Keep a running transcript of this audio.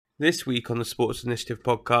This week on the Sports Initiative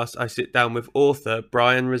podcast, I sit down with author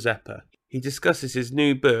Brian Rzeppa. He discusses his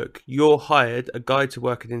new book, You're Hired, A Guide to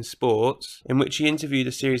Working in Sports, in which he interviewed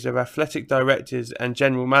a series of athletic directors and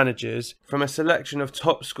general managers from a selection of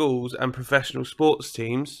top schools and professional sports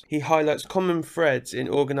teams. He highlights common threads in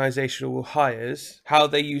organisational hires, how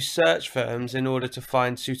they use search firms in order to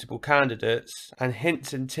find suitable candidates, and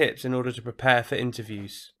hints and tips in order to prepare for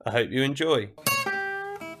interviews. I hope you enjoy.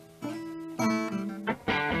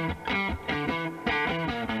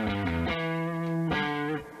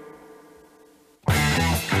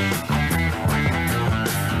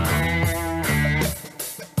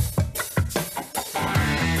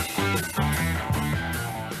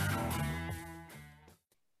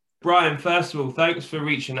 Brian, first of all, thanks for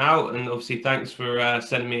reaching out, and obviously thanks for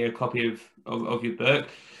sending me a copy of your book.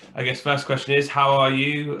 I guess first question is, how are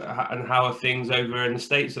you and how are things over in the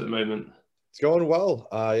States at the moment? It's going well.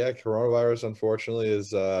 Coronavirus unfortunately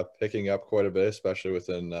is picking up quite a bit, especially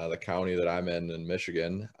within the county that I'm in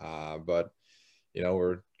Michigan. But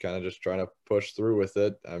we're kind of just trying to push through with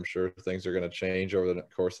it. I'm sure things are going to change over the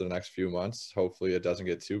course of the next few months. Hopefully it doesn't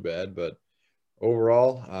get too bad, but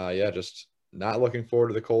overall, just not looking forward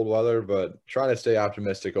to the cold weather, but trying to stay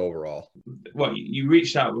optimistic overall. Well, you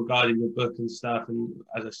reached out regarding your book and stuff, and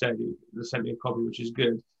as I said, you sent me a copy, which is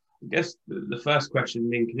good. I guess the first question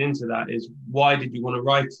linking into that is, why did you want to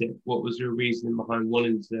write it? What was your reasoning behind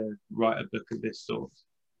wanting to write a book of this sort?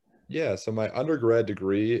 Yeah, so my undergrad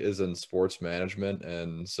degree is in sports management.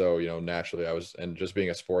 And so, naturally and just being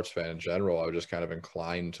a sports fan in general, I was just kind of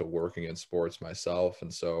inclined to working in sports myself.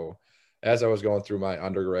 And so as I was going through my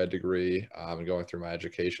undergrad degree and going through my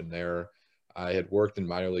education there, I had worked in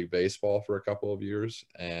minor league baseball for a couple of years.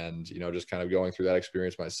 And, just kind of going through that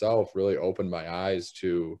experience myself really opened my eyes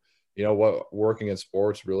to, what working in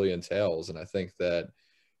sports really entails. And I think that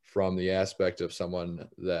from the aspect of someone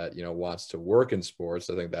that, wants to work in sports,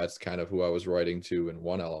 I think that's kind of who I was writing to in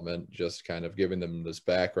one element, just kind of giving them this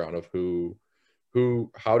background of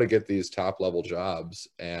how to get these top level jobs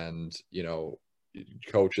and,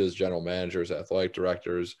 coaches, general managers, athletic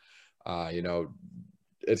directors,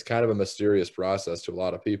 it's kind of a mysterious process to a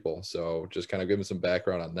lot of people. So just kind of giving some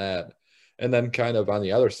background on that. And then kind of on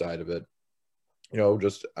the other side of it,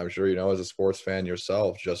 I'm sure, as a sports fan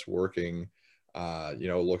yourself, just working,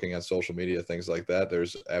 looking at social media, things like that,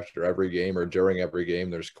 there's after every game or during every game,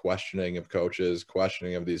 there's questioning of coaches,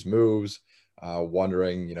 questioning of these moves,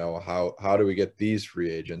 wondering, how do we get these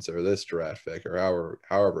free agents or this draft pick or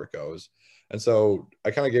however it goes. And so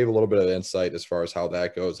I kind of gave a little bit of insight as far as how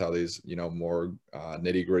that goes, how these, more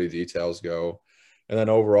nitty gritty details go. And then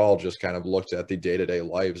overall, just kind of looked at the day-to-day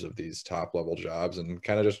lives of these top level jobs and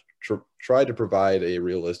kind of just tried to provide a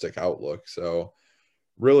realistic outlook. So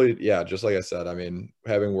really, yeah, just like I said, I mean,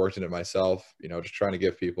 having worked in it myself, just trying to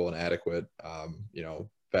give people an adequate,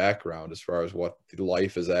 background as far as what the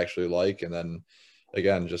life is actually like. And then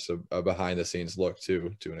again, just a behind the scenes look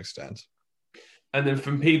to an extent. And then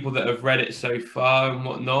from people that have read it so far and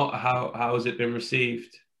whatnot, how has it been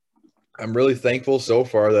received? I'm really thankful so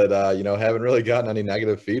far that, haven't really gotten any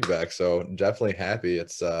negative feedback. So definitely happy.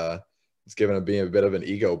 It's given being a bit of an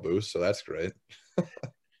ego boost. So that's great.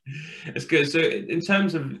 It's good. So in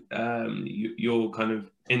terms of your kind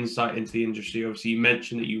of insight into the industry, obviously you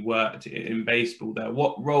mentioned that you worked in baseball there.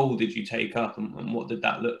 What role did you take up and what did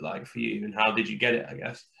that look like for you and how did you get it, I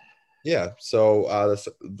guess? Yeah. So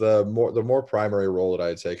the more primary role that I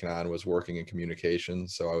had taken on was working in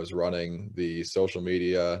communications. So I was running the social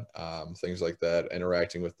media, things like that,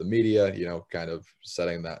 interacting with the media, kind of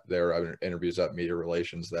setting their interviews up, media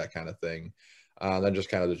relations, that kind of thing. Then just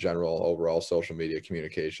kind of the general overall social media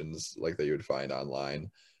communications like that you would find online.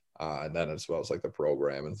 And then as well as like the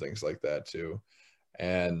program and things like that too.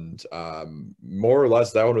 And more or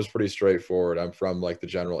less that one was pretty straightforward. I'm from like the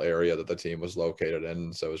general area that the team was located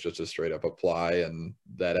in, so it was just a straight up apply, and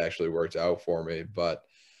that actually worked out for me. But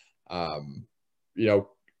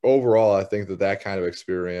overall I think that kind of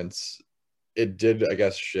experience, it did, I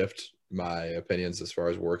guess, shift my opinions as far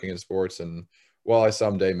as working in sports. And while I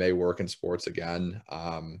someday may work in sports again,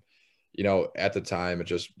 at the time it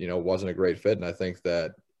just wasn't a great fit. And I think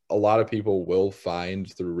that a lot of people will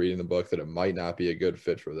find through reading the book that it might not be a good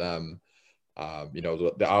fit for them.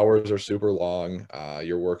 The hours are super long.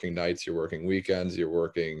 You're working nights, you're working weekends, you're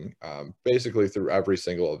working basically through every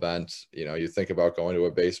single event. You think about going to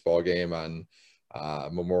a baseball game on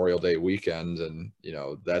Memorial Day weekend, and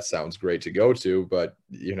that sounds great to go to, but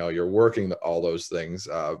you're working all those things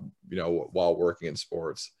while working in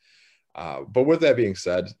sports. But with that being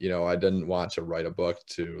said, I didn't want to write a book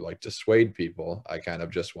to like dissuade people. I kind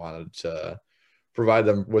of just wanted to provide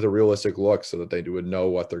them with a realistic look so that they would know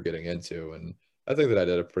what they're getting into. And I think that I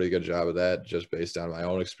did a pretty good job of that, just based on my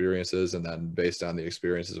own experiences and then based on the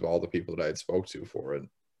experiences of all the people that I had spoke to for it.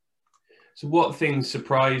 So what things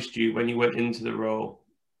surprised you when you went into the role?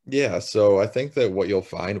 Yeah, so I think that what you'll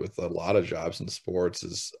find with a lot of jobs in sports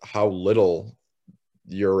is how little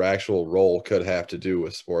your actual role could have to do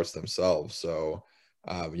with sports themselves. So,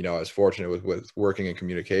 I was fortunate with working in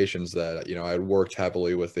communications that, I worked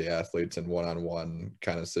heavily with the athletes in one-on-one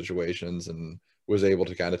kind of situations and was able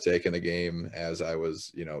to kind of take in the game as I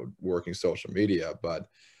was, working social media. But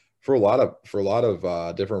for a lot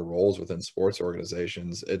of different roles within sports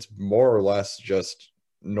organizations, it's more or less just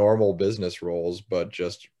normal business roles, but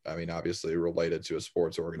just, obviously related to a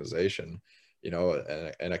sports organization.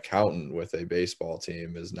 An accountant with a baseball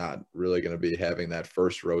team is not really going to be having that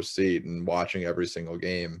first row seat and watching every single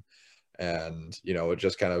game. And, it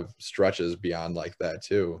just kind of stretches beyond like that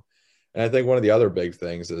too. And I think one of the other big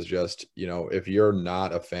things is just, if you're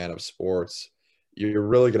not a fan of sports, you're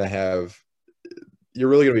really going to have you're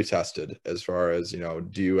really going to be tested as far as,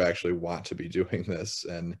 do you actually want to be doing this?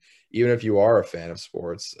 And even if you are a fan of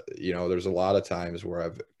sports, there's a lot of times where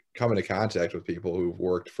I've come into contact with people who've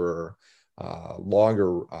worked for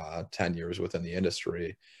longer tenures within the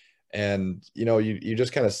industry. And, you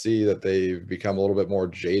just kind of see that they've become a little bit more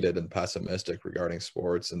jaded and pessimistic regarding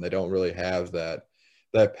sports, and they don't really have that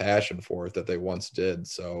passion for it that they once did.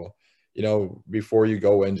 So, before you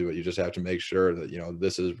go into it, you just have to make sure that,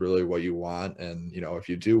 this is really what you want. And, if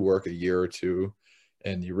you do work a year or two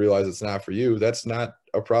and you realize it's not for you, that's not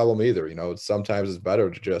a problem either. Sometimes it's better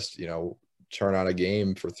to just, turn on a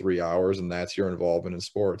game for 3 hours and that's your involvement in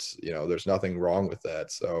sports. There's nothing wrong with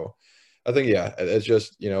that. So I think, yeah, it's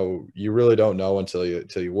just, you really don't know until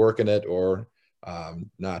you work in it. Or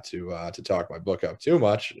not to talk my book up too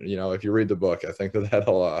much, if you read the book, I think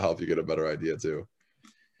that'll help you get a better idea too.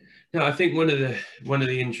 No, I think one of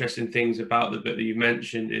the interesting things about the book that you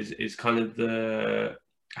mentioned is kind of the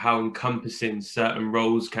how encompassing certain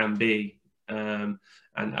roles can be.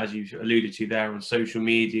 And as you alluded to there on social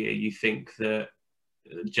media, you think that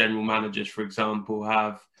general managers, for example,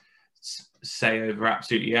 have say over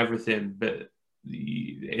absolutely everything. But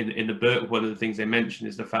in the book, one of the things they mention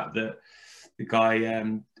is the fact that the guy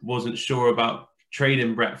wasn't sure about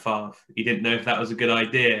trading Brett Favre. He didn't know if that was a good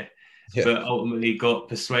idea. Yeah. But ultimately got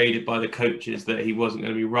persuaded by the coaches that he wasn't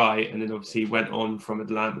going to be right. And then obviously went on from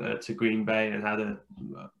Atlanta to Green Bay and had a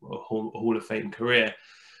Hall of Fame career.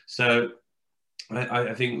 So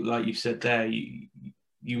I think, like you said there,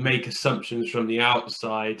 you make assumptions from the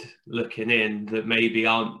outside looking in that maybe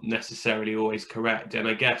aren't necessarily always correct. And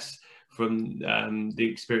I guess from the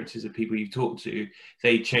experiences of people you've talked to,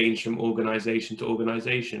 they change from organization to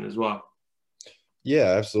organization as well.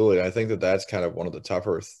 Yeah, absolutely. I think that that's kind of one of the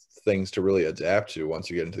tougher things to really adapt to once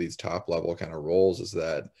you get into these top level kind of roles, is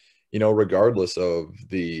that, regardless of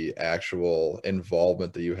the actual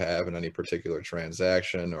involvement that you have in any particular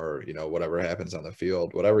transaction or, whatever happens on the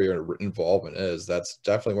field, whatever your involvement is, that's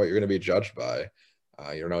definitely what you're going to be judged by.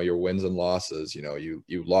 Your wins and losses, you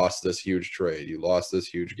lost this huge trade, you lost this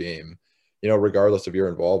huge game, regardless of your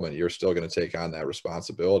involvement, you're still going to take on that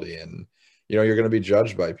responsibility. And you're going to be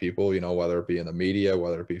judged by people, whether it be in the media,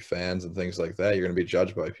 whether it be fans and things like that. You're going to be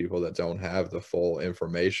judged by people that don't have the full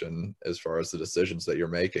information as far as the decisions that you're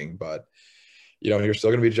making. But, you're still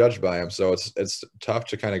going to be judged by them. So it's tough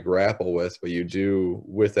to kind of grapple with. But you do,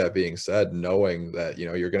 with that being said, knowing that,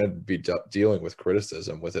 you're going to be dealing with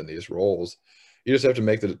criticism within these roles, you just have to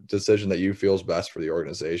make the decision that you feel is best for the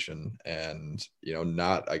organization, and,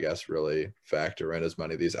 not, I guess, really factor in as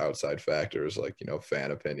many of these outside factors like, fan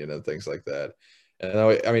opinion and things like that.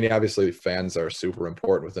 And obviously fans are super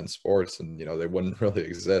important within sports, and, they wouldn't really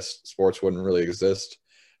exist. Sports wouldn't really exist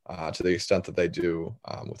to the extent that they do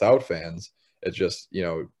without fans. It's just,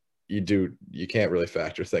 you can't really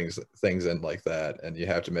factor things in like that. And you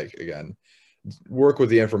have to work with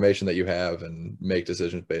the information that you have and make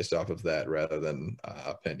decisions based off of that rather than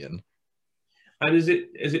opinion. And has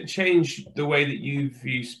it changed the way that you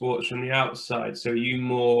view sports from the outside? So are you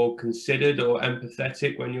more considered or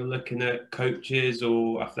empathetic when you're looking at coaches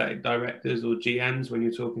or athletic directors or GMs when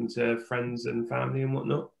you're talking to friends and family and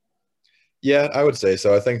whatnot? Yeah, I would say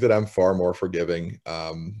so. I think that I'm far more forgiving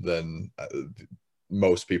than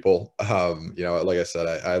most people. Like I said,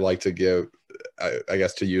 I like to give, I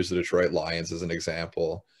guess, to use the Detroit Lions as an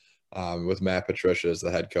example, with Matt Patricia as the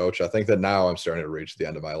head coach. I think that now I'm starting to reach the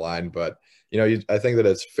end of my line, but I think that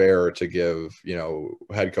it's fair to give,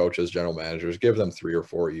 head coaches, general managers, give them 3 or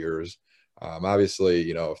 4 years. Obviously,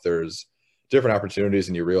 if there's different opportunities,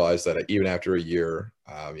 and you realize that even after a year,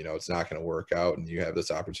 it's not going to work out, and you have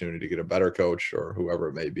this opportunity to get a better coach or whoever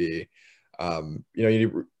it may be.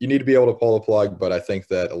 You need to be able to pull the plug, but I think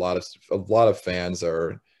that a lot of fans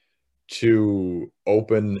are too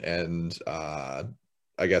open and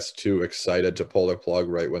I guess too excited to pull the plug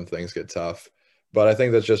right when things get tough. But I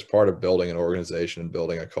think that's just part of building an organization and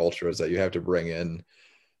building a culture, is that you have to bring in,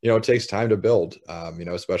 it takes time to build,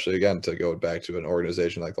 especially, again, to go back to an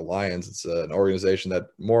organization like the Lions. It's an organization that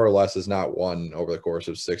more or less is not won over the course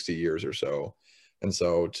of 60 years or so. And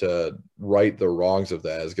so to right the wrongs of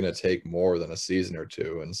that is going to take more than a season or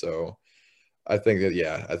two. And so I think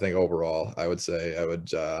that, I think overall, I would say I would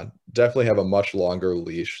definitely have a much longer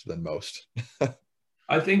leash than most.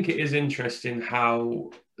 I think it is interesting how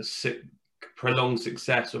prolonged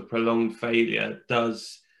success or prolonged failure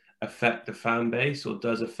does affect the fan base, or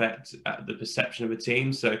does affect the perception of a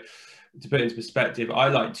team. So to put it into perspective, I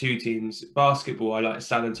like two teams. Basketball, I like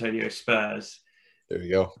San Antonio Spurs. There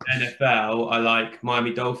you go. NFL, I like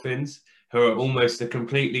Miami Dolphins, who are almost the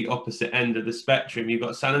completely opposite end of the spectrum. You've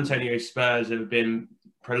got San Antonio Spurs, who have been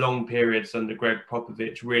prolonged periods under Greg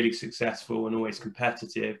Popovich, really successful and always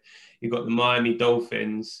competitive. You've got the Miami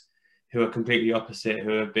Dolphins, who are completely opposite,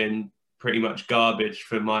 who have been pretty much garbage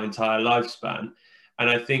for my entire lifespan. And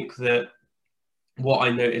I think that what I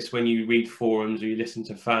notice when you read forums or you listen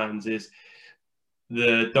to fans is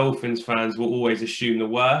the Dolphins fans will always assume the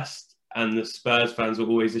worst, and the Spurs fans will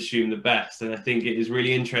always assume the best. And I think it is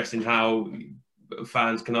really interesting how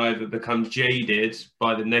fans can either become jaded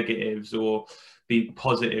by the negatives or be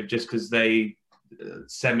positive just because they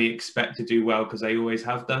semi-expect to do well because they always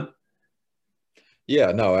have done.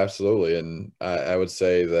 Yeah, no, absolutely. And I would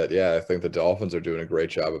say that, I think the Dolphins are doing a great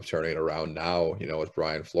job of turning it around now, with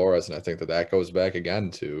Brian Flores. And I think that goes back again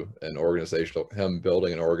to him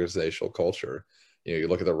building an organizational culture. You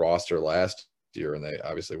look at the roster last year, and they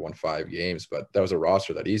obviously won 5 games, but that was a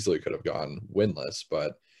roster that easily could have gone winless.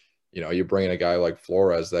 But, you bring in a guy like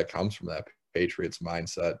Flores that comes from that Patriots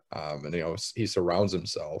mindset, and, he surrounds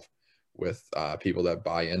himself with people that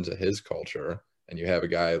buy into his culture. And you have a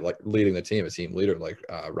guy like leading the team, a team leader like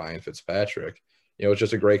Ryan Fitzpatrick. It's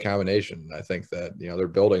just a great combination. I think that, they're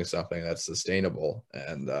building something that's sustainable,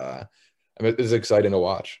 and it's exciting to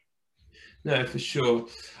watch. No, for sure.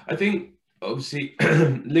 I think, obviously,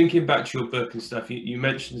 linking back to your book and stuff, you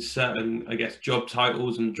mentioned certain, I guess, job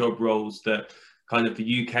titles and job roles that kind of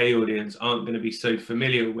the UK audience aren't going to be so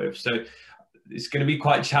familiar with. So it's going to be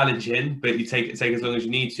quite challenging, but you take as long as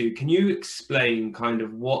you need to. Can you explain kind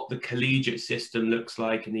of what the collegiate system looks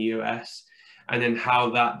like in the US, and then how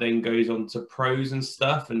that then goes on to pros and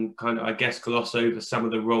stuff, and kind of, I guess, gloss over some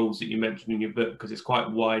of the roles that you mentioned in your book, because it's quite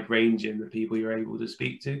wide ranging, the people you're able to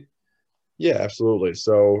speak to? Yeah, absolutely.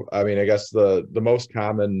 So, I mean, I guess the most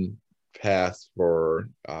common path for,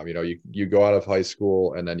 you go out of high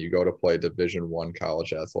school and then you go to play Division I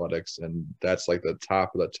college athletics, and that's like the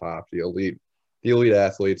top of the top, the elite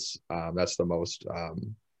athletes. That's the most,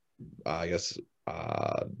 I guess,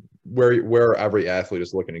 where every athlete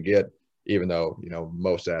is looking to get, even though,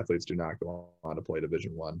 most athletes do not go on to play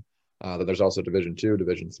Division I. Then there's also Division II,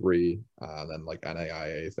 Division III, then like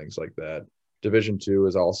NAIA, things like that. Division II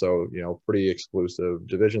is also, pretty exclusive.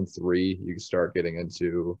 Division III, you can start getting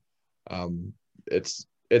into, it's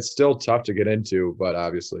still tough to get into, but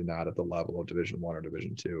obviously not at the level of Division I or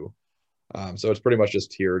Division II. So it's pretty much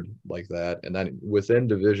just tiered like that. And then within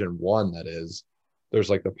Division I, there's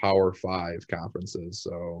like the Power 5 conferences.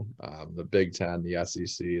 So the Big Ten, the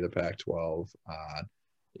SEC, the Pac-12,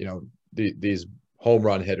 these home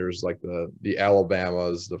run hitters like the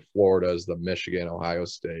Alabamas, the Floridas, the Michigan, Ohio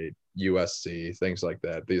State, USC, things like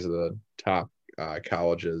that. These are the top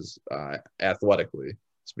colleges, athletically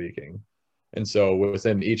speaking. And so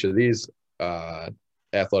within each of these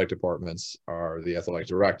athletic departments are the athletic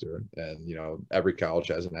director, and every college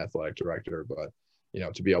has an athletic director, but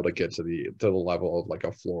to be able to get to the level of like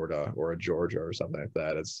a Florida or a Georgia or something like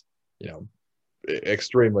that, it's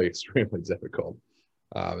extremely difficult.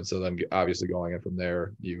 And so then obviously going in from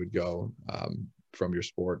there, you would go from your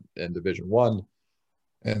sport in Division I,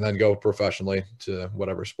 and then go professionally to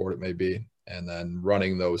whatever sport it may be. And then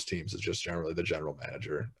running those teams is just generally the general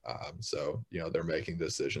manager. So, they're making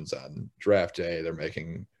decisions on draft day, they're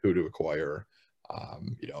making who to acquire,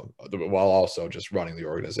 while also just running the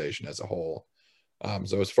organization as a whole.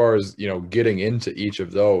 So as far as, getting into each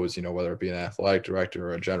of those, whether it be an athletic director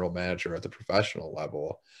or a general manager at the professional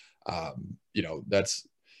level, that's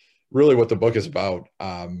really what the book is about.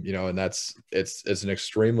 And it's an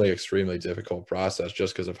extremely difficult process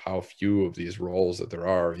just because of how few of these roles that there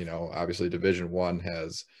are. Obviously Division I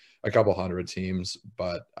has a couple hundred teams,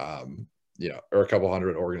 but or a couple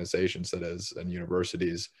hundred organizations that is, and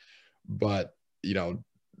universities. But,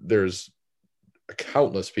 there's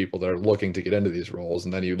countless people that are looking to get into these roles.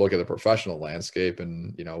 And then you look at the professional landscape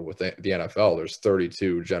and, with the NFL, there's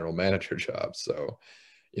 32 general manager jobs. So,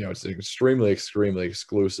 it's an extremely, extremely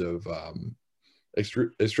exclusive,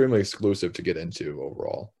 extremely exclusive to get into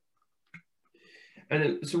overall.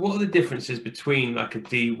 And so what are the differences between like a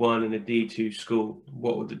D1 and a D2 school?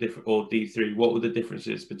 What would the difference, or D3, what would the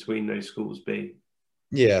differences between those schools be?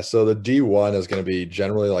 Yeah, so the D1 is going to be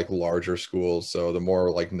generally like larger schools, so the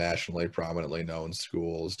more like nationally prominently known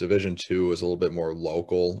schools. Division 2 is a little bit more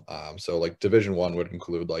local. So like Division 1 would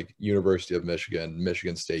include like University of Michigan,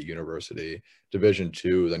 Michigan State University. Division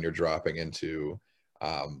 2, then you're dropping into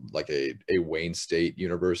like a Wayne State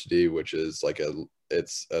University, which is like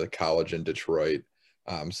it's a college in Detroit.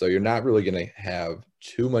 So you're not really going to have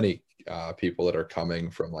too many people that are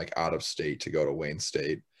coming from like out of state to go to Wayne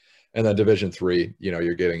State. And then Division 3,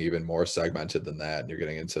 you're getting even more segmented than that. And you're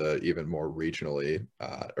getting into even more regionally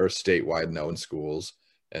or statewide known schools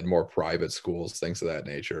and more private schools, things of that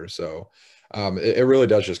nature. So it really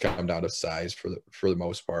does just come down to size for the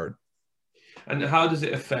most part. And how does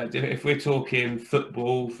it affect, if we're talking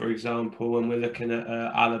football, for example, and we're looking at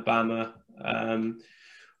Alabama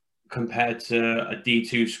compared to a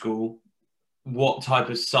D2 school, what type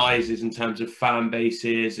of sizes in terms of fan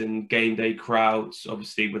bases and game day crowds,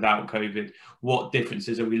 obviously without COVID, what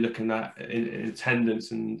differences are we looking at in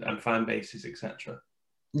attendance and fan bases, etc.?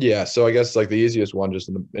 Yeah, so I guess like the easiest one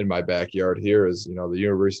just in my backyard here is, the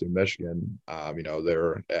University of Michigan.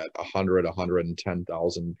 They're at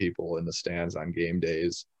 110,000 people in the stands on game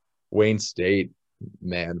days. Wayne State,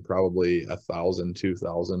 man, probably 1,000,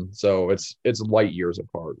 2,000. So it's light years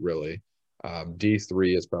apart, really.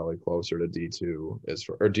 D3 is probably closer to D2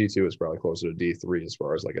 or D2 is probably closer to D3 as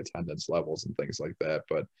far as like attendance levels and things like that.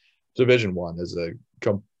 But Division 1 is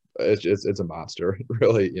it's a monster,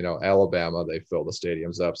 really. Alabama, they fill the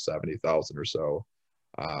stadiums up 70,000 or so.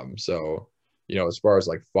 So, as far as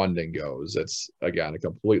like funding goes, it's again a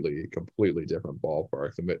completely different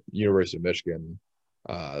ballpark. The University of Michigan,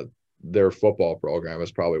 their football program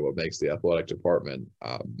is probably what makes the athletic department,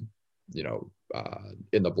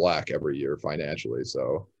 in the black every year financially.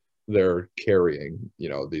 So they're carrying,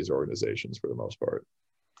 these organizations for the most part.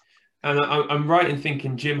 And I'm right in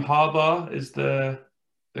thinking Jim Harbaugh is the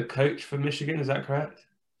coach for Michigan. Is that correct?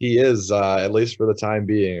 He is, at least for the time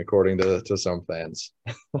being, according to some fans.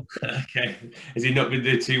 Okay. Has he not been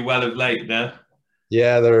doing too well of late there?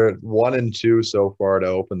 Yeah, they're 1-2 so far to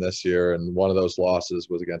open this year, and one of those losses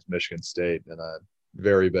was against Michigan State in a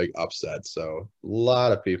very big upset. So a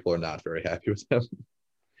lot of people are not very happy with him.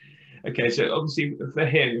 Okay, so obviously for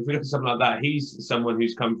him, if we look at something like that, he's someone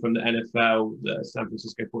who's come from the NFL, the San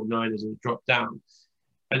Francisco 49ers, and dropped down.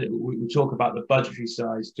 And we talk about the budgetary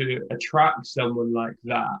size. To attract someone like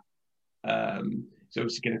that, it's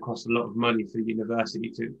obviously going to cost a lot of money for the university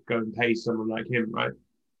to go and pay someone like him, right?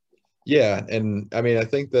 Yeah, and I mean, I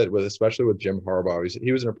think that especially with Jim Harbaugh,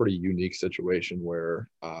 he was in a pretty unique situation where,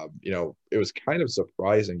 it was kind of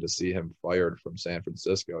surprising to see him fired from San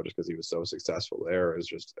Francisco just because he was so successful there. It's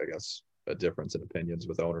just, I guess, a difference in opinions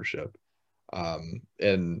with ownership.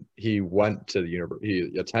 And he went to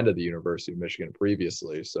he attended the University of Michigan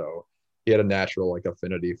previously, so he had a natural like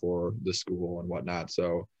affinity for the school and whatnot.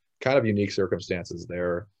 So kind of unique circumstances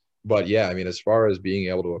there. But yeah, I mean, as far as being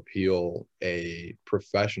able to appeal a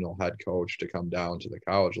professional head coach to come down to the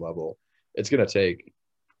college level, it's going to take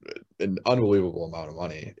an unbelievable amount of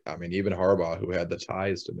money. I mean, even Harbaugh, who had the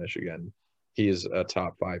ties to Michigan, he's a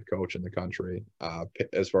top 5 coach in the country,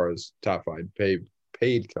 as far as top 5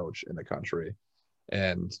 paid coach in the country.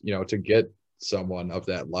 And, to get someone of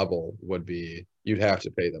that level you'd have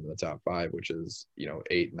to pay them in the top 5, which is,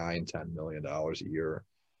 $8, $9, $10 million a year.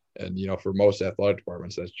 And, for most athletic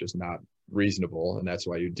departments, that's just not reasonable. And that's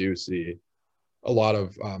why you do see a lot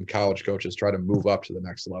of college coaches try to move up to the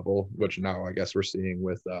next level, which now I guess we're seeing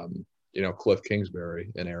with, Cliff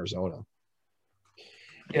Kingsbury in Arizona.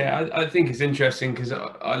 Yeah, I think it's interesting because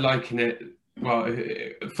I liken it. Well,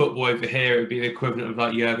 football over here, it would be the equivalent of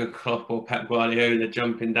like Jurgen Klopp or Pep Guardiola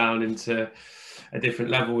jumping down into a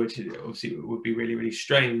different level, which obviously would be really, really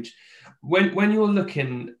strange. When you're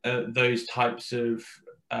looking at those types of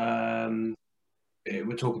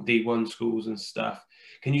we're talking D1 schools and stuff.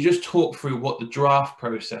 Can you just talk through what the draft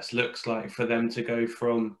process looks like for them to go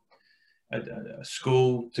from a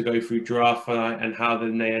school to go through draft and how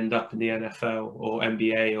then they end up in the NFL or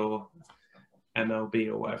NBA or MLB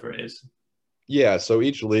or whatever it is? Yeah, so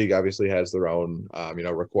each league obviously has their own,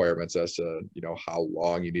 requirements as to, how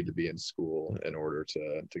long you need to be in school in order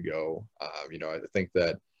to go. I think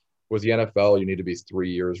that with the NFL, you need to be 3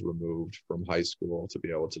 years removed from high school to be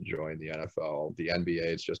able to join the NFL. The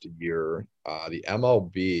NBA is just a year. The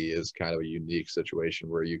MLB is kind of a unique situation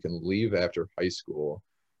where you can leave after high school,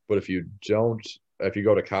 but if you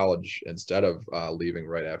go to college instead of leaving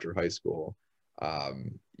right after high school,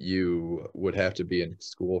 you would have to be in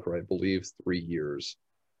school for, I believe, 3 years.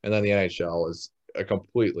 And then the NHL is a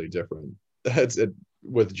completely different.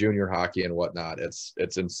 With junior hockey and whatnot, it's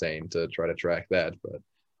insane to try to track that, but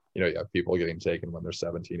you have people getting taken when they're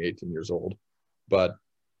 17, 18 years old. But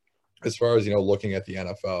as far as, looking at the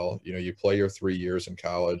NFL, you play your 3 years in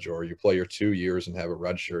college, or you play your 2 years and have a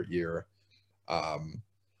redshirt year.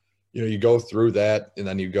 You go through that, and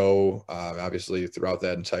then you go, obviously throughout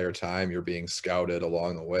that entire time, you're being scouted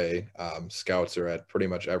along the way. Scouts are at pretty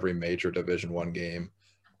much every major Division I game.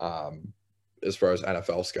 As far as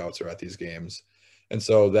NFL scouts are at these games. And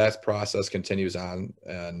so that process continues on.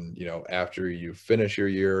 And, after you finish your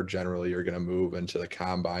year, generally you're going to move into the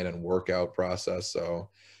combine and workout process. So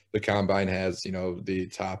the combine has, the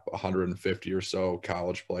top 150 or so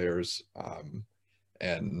college players.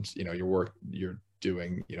 And, you're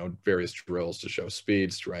doing, various drills to show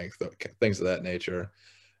speed, strength, things of that nature.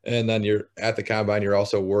 And then you're at the combine, you're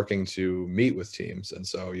also working to meet with teams. And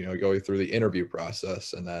so, going through the interview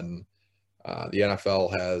process, and then the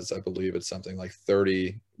NFL has, I believe it's something like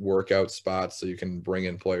 30 workout spots, so you can bring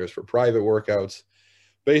in players for private workouts.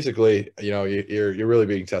 Basically, you're really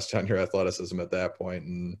being tested on your athleticism at that point.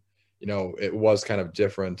 And, it was kind of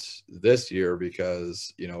different this year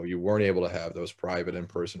because, you weren't able to have those private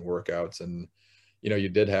in-person workouts. And, you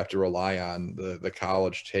did have to rely on the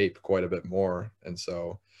college tape quite a bit more. And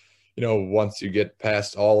so, once you get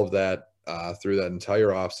past all of that through that entire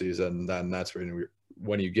offseason, then that's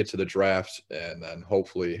when you get to the draft and then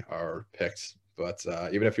hopefully are picked. But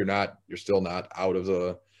even if you're still not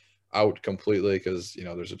out completely, because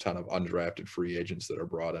there's a ton of undrafted free agents that are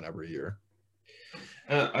brought in every year.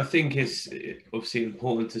 I think it's obviously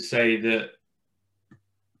important to say that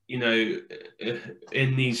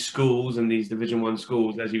in these schools and these Division I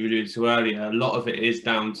schools, as you alluded to earlier, a lot of it is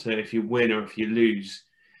down to if you win or if you lose,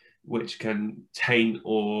 which can taint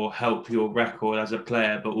or help your record as a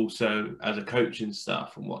player, but also as a coach and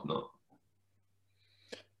stuff and whatnot.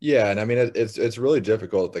 Yeah, and I mean it's really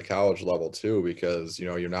difficult at the college level too, because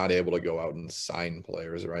you're not able to go out and sign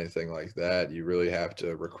players or anything like that. You really have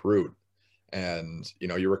to recruit, and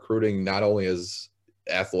you're recruiting not only as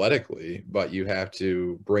athletically, but you have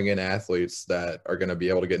to bring in athletes that are going to be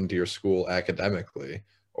able to get into your school academically,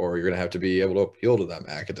 or you're going to have to be able to appeal to them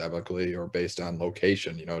academically or based on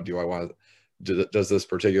location. Does this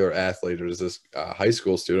particular athlete or does this high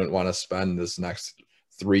school student want to spend this next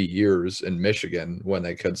 3 years in Michigan when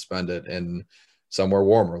they could spend it in somewhere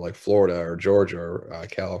warmer like Florida or Georgia or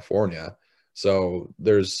California? So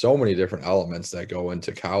there's so many different elements that go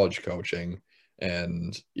into college coaching.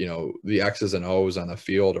 And, the X's and O's on the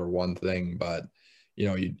field are one thing, but,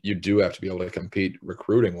 you do have to be able to compete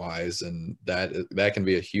recruiting wise. And that can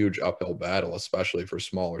be a huge uphill battle, especially for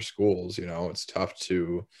smaller schools. It's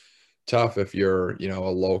tough if you're, a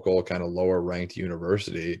local kind of lower ranked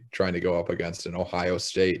university trying to go up against an Ohio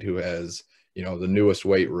State who has, the newest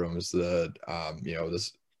weight rooms,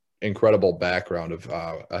 this incredible background of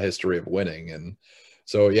a history of winning. And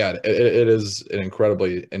so, yeah, it is an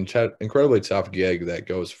incredibly tough gig that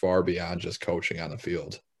goes far beyond just coaching on the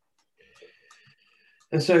field.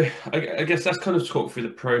 And so I guess that's kind of talk through the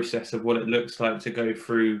process of what it looks like to go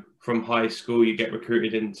through from high school. You get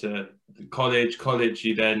recruited into college,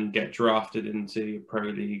 you then get drafted into your pro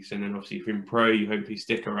leagues. And then obviously if you're in pro, you hopefully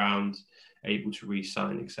stick around, able to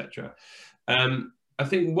re-sign, etc. I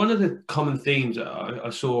think one of the common themes I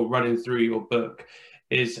saw running through your book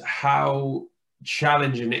is how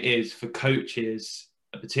challenging it is for coaches,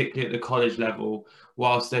 particularly at the college level,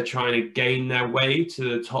 whilst they're trying to gain their way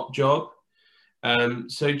to the top job.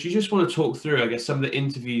 So do you just want to talk through, I guess, some of the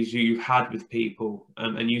interviews you've had with people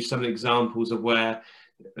and use some of the examples of where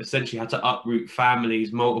essentially had to uproot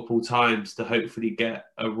families multiple times to hopefully get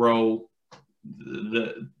a role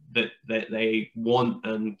that they want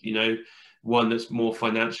and, one that's more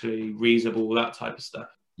financially reasonable, that type of stuff?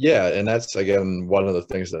 Yeah, and that's, again, one of the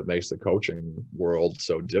things that makes the coaching world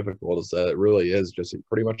so difficult is that it really is just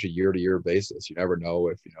pretty much a year-to-year basis. You never know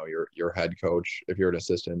if, your head coach, if you're an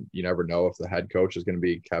assistant, you never know if the head coach is going to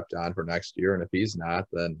be kept on for next year. And if he's not,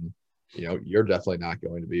 then, you're definitely not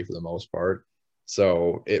going to be for the most part.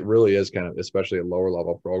 So it really is kind of, especially at lower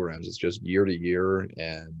level programs, it's just year to year.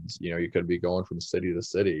 And, you could be going from city to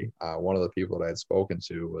city. One of the people that I had spoken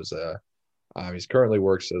to was he's currently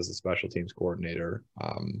works as a special teams coordinator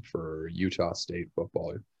for Utah State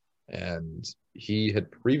football. And he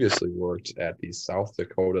had previously worked at the South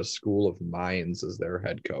Dakota School of Mines as their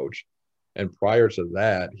head coach. And prior to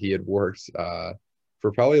that, he had worked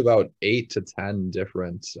for probably about 8 to 10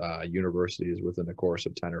 different universities within the course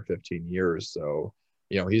of 10 or 15 years. So,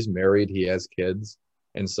 he's married, he has kids.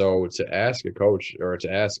 And so to ask a coach or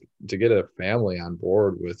to get a family on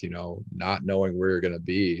board with, not knowing where you're going to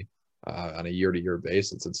be on a year-to-year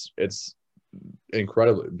basis, it's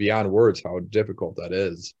incredibly beyond words how difficult that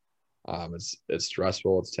is. It's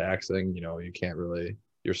stressful, it's taxing. You can't really,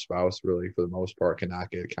 your spouse really for the most part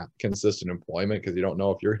cannot get consistent employment because you don't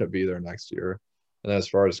know if you're going to be there next year. And then as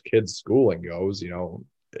far as kids schooling goes,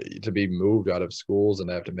 to be moved out of schools and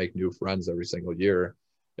have to make new friends every single year,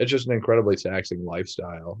 it's just an incredibly taxing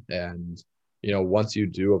lifestyle. And once you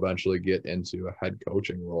do eventually get into a head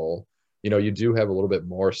coaching role, you do have a little bit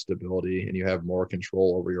more stability and you have more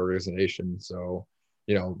control over your organization. So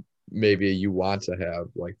maybe you want to have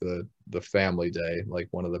like the family day, like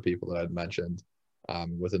one of the people that I'd mentioned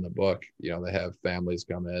within the book. They have families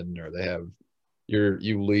come in, or they have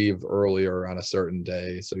you leave earlier on a certain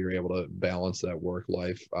day, so you're able to balance that work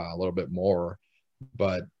life a little bit more.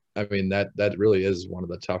 But I mean, that really is one of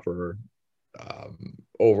the tougher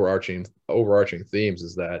overarching themes,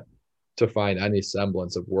 is that to find any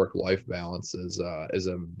semblance of work-life balance is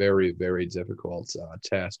a very, very difficult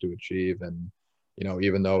task to achieve. And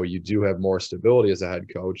even though you do have more stability as a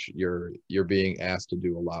head coach, you're being asked to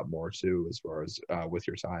do a lot more too, as far as with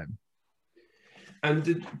your time.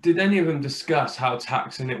 And did any of them discuss how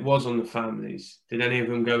taxing it was on the families? Did any of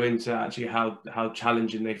them go into actually how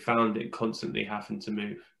challenging they found it constantly having to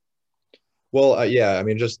move? Well, yeah, I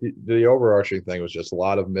mean, just the overarching thing was just a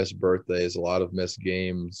lot of missed birthdays, a lot of missed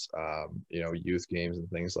games, youth games and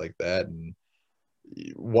things like that. And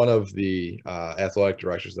one of the athletic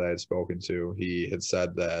directors that I had spoken to, he had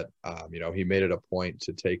said that, he made it a point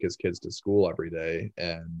to take his kids to school every day.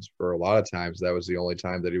 And for a lot of times, that was the only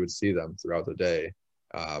time that he would see them throughout the day.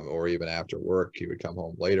 Or even after work, he would come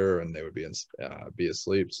home later and they would be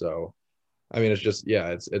asleep. So, I mean, it's just,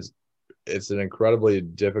 yeah, it's an incredibly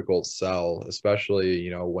difficult sell, especially,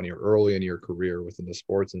 when you're early in your career within the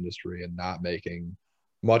sports industry and not making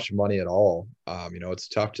much money at all. It's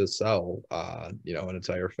tough to sell, an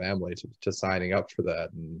entire family to signing up for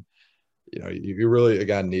that. And, you really,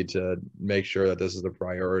 again, need to make sure that this is the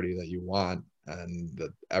priority that you want and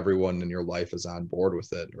that everyone in your life is on board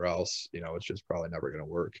with it, or else, it's just probably never going to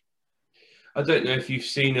work. I don't know if you've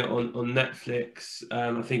seen it on Netflix.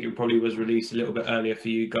 I think it probably was released a little bit earlier for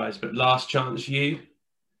you guys, but Last Chance U.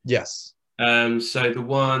 Yes. So the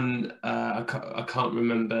one I can't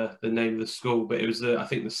remember the name of the school, but it was I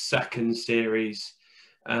think the second series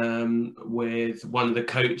with one of the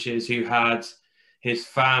coaches who had his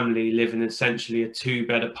family live in essentially a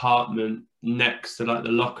 2-bed apartment next to like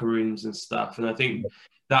the locker rooms and stuff. And I think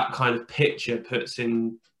that kind of picture puts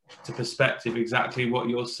into perspective exactly what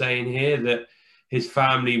you're saying here, that his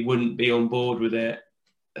family wouldn't be on board with it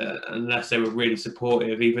unless they were really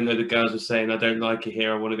supportive, even though the girls were saying, I don't like it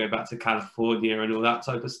here, I want to go back to California and all that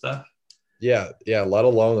type of stuff. Yeah, let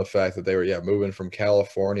alone the fact that they were moving from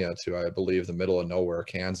California to, I believe, the middle of nowhere,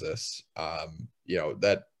 Kansas.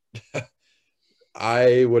 That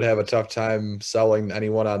I would have a tough time selling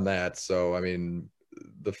anyone on that. So, I mean,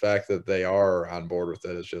 the fact that they are on board with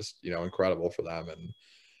it is just, incredible for them. And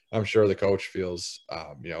I'm sure the coach feels,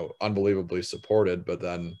 unbelievably supported, but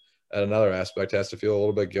then at another aspect has to feel a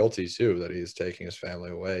little bit guilty too, that he's taking his family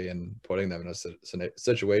away and putting them in a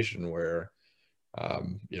situation where,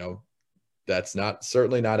 that's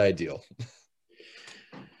certainly not ideal.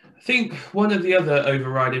 I think one of the other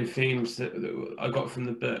overriding themes that I got from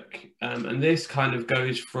the book, and this kind of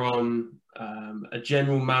goes from a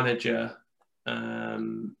general manager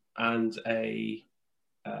and a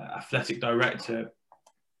athletic director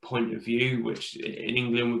point of view, which in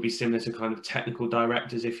England would be similar to kind of technical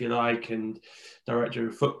directors, if you like, and director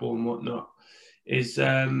of football and whatnot, is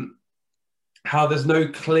how there's no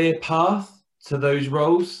clear path to those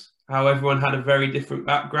roles, how everyone had a very different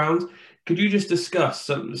background. Could you just discuss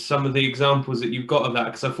some of the examples that you've got of that?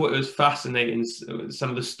 Because I thought it was fascinating,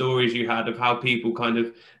 some of the stories you had of how people kind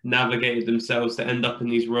of navigated themselves to end up in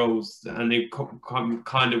these roles, and they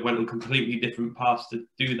kind of went on completely different paths to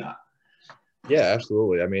do that. Yeah,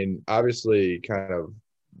 absolutely. I mean, obviously, kind of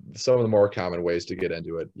some of the more common ways to get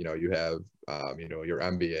into it, you have, your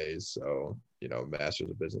MBAs, so,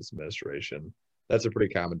 Masters of Business Administration. That's a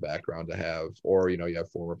pretty common background to have, or, you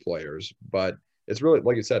have former players. But it's really,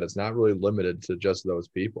 like you said, it's not really limited to just those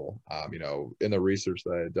people. In the research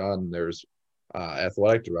that I had done, there's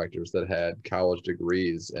athletic directors that had college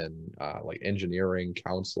degrees in like engineering,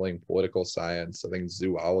 counseling, political science. I think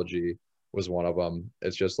zoology was one of them.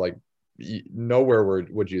 It's just like nowhere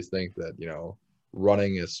would you think that, you know,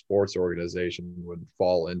 running a sports organization would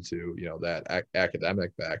fall into, you know, that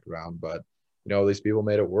academic background, but you know, these people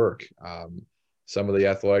made it work. Some of the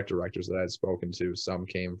athletic directors that I had spoken to, some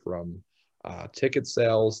came from ticket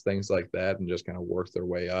sales, things like that, and just kind of worked their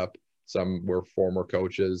way up. Some were former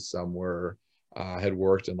coaches, some were had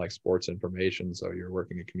worked in like sports information, so you're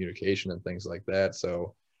working in communication and things like that.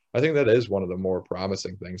 So I think that is one of the more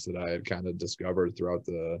promising things that I had kind of discovered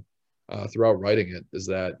throughout writing it, is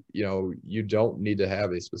that, you know, you don't need to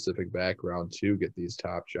have a specific background to get these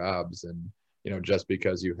top jobs. And you know, just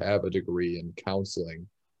because you have a degree in counseling,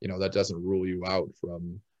 you know, that doesn't rule you out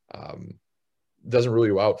from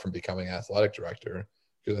becoming athletic director.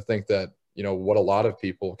 Because I think that, you know, what a lot of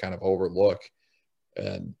people kind of overlook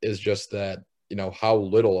and is just that, you know, how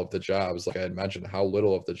little of the jobs, like I had mentioned, how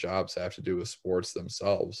little of the jobs have to do with sports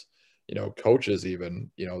themselves. You know, coaches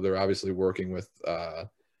even, you know, they're obviously working with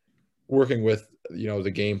you know,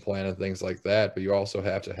 the game plan and things like that, but you also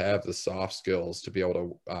have to have the soft skills to be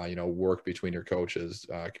able to you know, work between your coaches,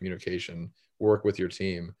 communication, work with your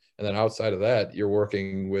team. And then outside of that, you're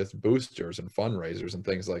working with boosters and fundraisers and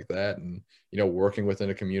things like that, and you know, working within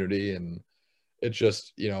a community. And it's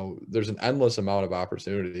just, you know, there's an endless amount of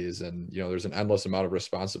opportunities, and you know, there's an endless amount of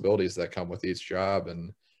responsibilities that come with each job.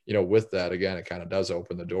 And you know, with that, again, it kind of does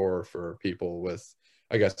open the door for people with,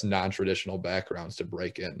 I guess, non-traditional backgrounds to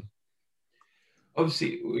break in.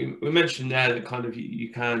 Obviously, we mentioned there that kind of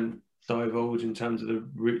you can divulge in terms of the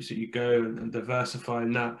routes that you go and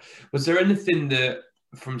diversifying that. Was there anything that,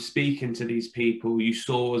 from speaking to these people, you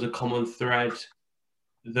saw as a common thread,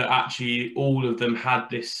 that actually all of them had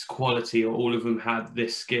this quality, or all of them had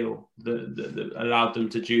this skill that allowed them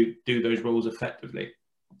to do those roles effectively?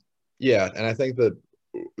 Yeah, and I think that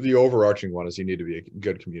the overarching one is you need to be a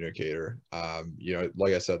good communicator. You know,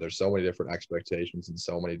 like I said, there's so many different expectations and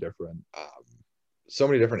so many different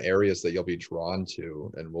areas that you'll be drawn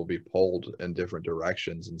to and will be pulled in different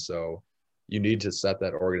directions. And so you need to set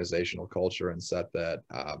that organizational culture and set that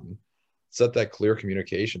clear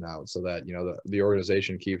communication out, so that, you know, the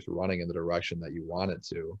organization keeps running in the direction that you want it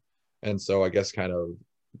to. And so I guess kind of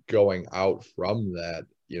going out from that,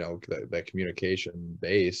 you know, that communication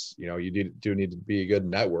base, you know, you do need to be a good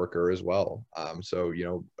networker as well. So, you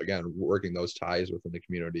know, again, working those ties within the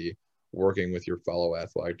community, working with your fellow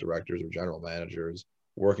athletic directors or general managers,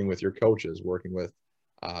 working with your coaches, working with,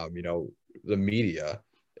 you know, the media.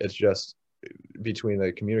 It's just, between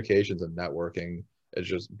the communications and networking, it's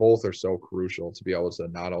just, both are so crucial to be able to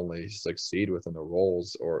not only succeed within the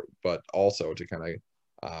roles, but also to kind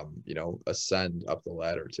of, you know, ascend up the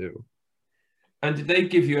ladder too. And did they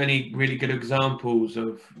give you any really good examples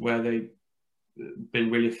of where they've been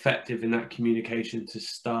really effective in that communication to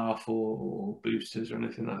staff or boosters or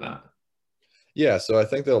anything like that? Yeah, so I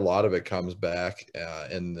think that a lot of it comes back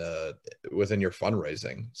within your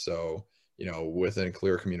fundraising. So, you know, within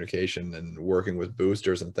clear communication and working with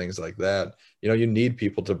boosters and things like that, you know, you need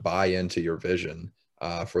people to buy into your vision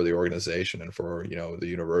for the organization and for, you know, the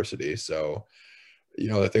university. So, you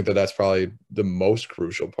know, I think that that's probably the most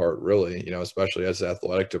crucial part, really, you know, especially as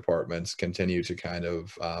athletic departments continue to kind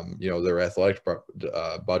of, you know, their athletic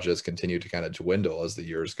budgets continue to kind of dwindle as the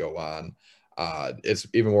years go on. It's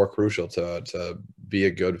even more crucial to be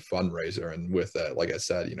a good fundraiser. And with that, like I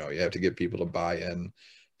said, you know, you have to get people to buy in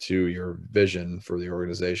to your vision for the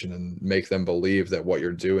organization and make them believe that what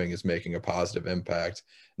you're doing is making a positive impact,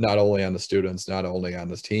 not only on the students, not only on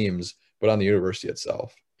the teams, but on the university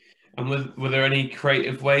itself. And were there any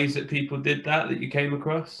creative ways that people did that you came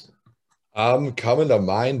across? Coming to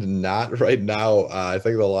mind, not right now. I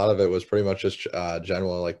think a lot of it was pretty much just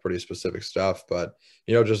general, like pretty specific stuff. But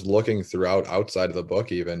you know, just looking throughout outside of the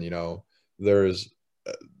book, even, you know, there's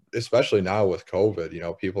especially now with COVID, you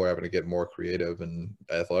know, people are having to get more creative, and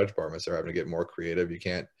athletic departments are having to get more creative. You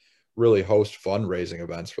can't really host fundraising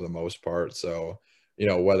events for the most part, so you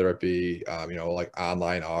know, whether it be you know, like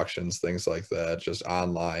online auctions, things like that, just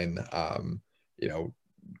online, you know,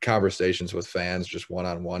 conversations with fans, just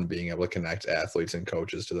one-on-one, being able to connect athletes and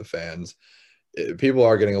coaches to the fans. People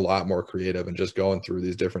are getting a lot more creative, and just going through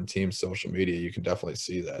these different teams' social media, you can definitely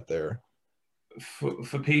see that there.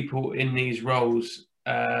 For people in these roles,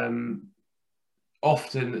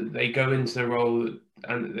 often they go into the role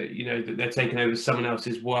and, you know, that they're taking over someone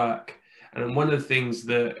else's work. And one of the things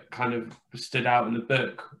that kind of stood out in the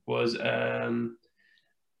book was a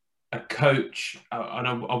coach, and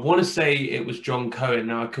I want to say it was John Cohen.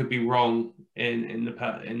 Now I could be wrong in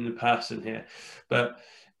the person here, but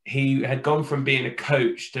he had gone from being a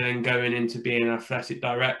coach to then going into being an athletic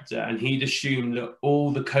director, and he'd assumed that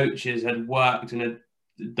all the coaches had worked and had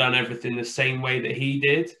done everything the same way that he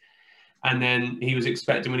did. And then he was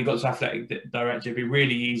expecting when he got to athletic director, it'd be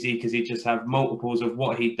really easy because he'd just have multiples of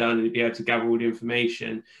what he'd done and he'd be able to gather all the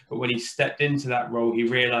information. But when he stepped into that role, he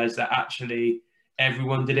realized that actually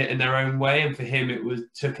everyone did it in their own way. And for him,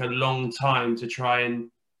 took a long time to try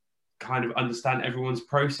and kind of understand everyone's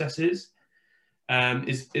processes.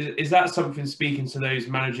 Is that something, speaking to those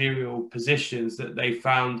managerial positions, that they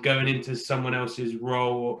found going into someone else's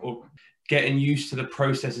role or getting used to the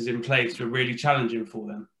processes in place were really challenging for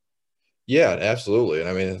them? Yeah, absolutely. And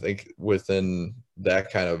I mean, I think within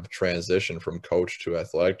that kind of transition from coach to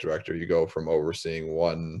athletic director, you go from overseeing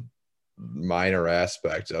one minor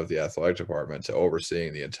aspect of the athletic department to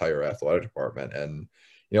overseeing the entire athletic department. And,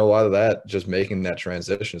 you know, a lot of that, just making that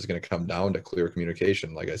transition is going to come down to clear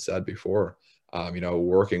communication, like I said before. You know,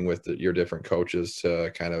 working with your different coaches to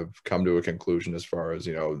kind of come to a conclusion as far as,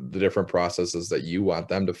 you know, the different processes that you want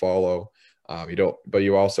them to follow. But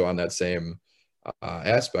you also, on that same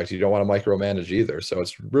aspect, you don't want to micromanage either. So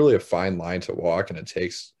it's really a fine line to walk, and it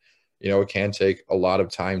takes, you know, it can take a lot of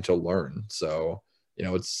time to learn. So, you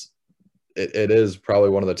know, it is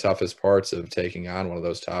probably one of the toughest parts of taking on one of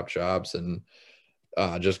those top jobs, and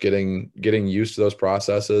just getting used to those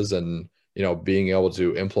processes, and, you know, being able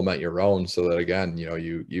to implement your own, so that, again, you know,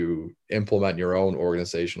 you implement your own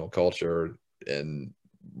organizational culture. And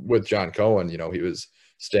with John Cohen, you know, he was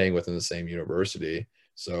staying within the same university,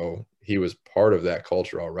 so he was part of that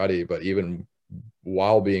culture already. But even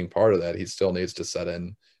while being part of that, he still needs to set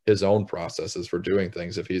in his own processes for doing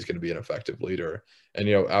things if he's going to be an effective leader. And,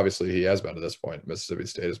 you know, obviously he has been to this point. Mississippi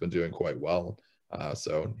State has been doing quite well.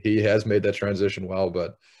 So he has made that transition well,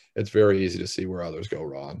 but it's very easy to see where others go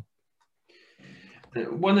wrong.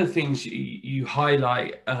 One of the things you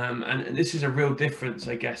highlight, and this is a real difference,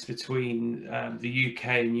 I guess, between the UK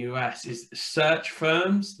and US, is search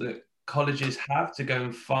firms that colleges have to go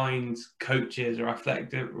and find coaches or athletic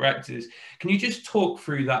directors. Can you just talk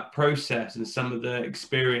through that process and some of the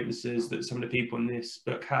experiences that some of the people in this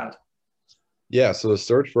book had? Yeah, so the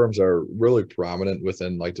search firms are really prominent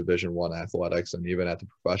within like Division I athletics, and even at the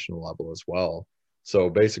professional level as well. So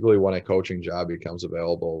basically, when a coaching job becomes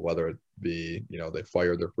available, whether it be, you know, they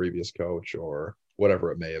fired their previous coach or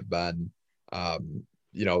whatever it may have been,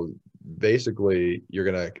 you know, basically you're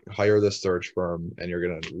going to hire this search firm, and you're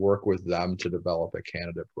going to work with them to develop a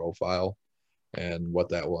candidate profile. And what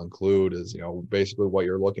that will include is, you know, basically what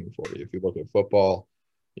you're looking for. If you look at football,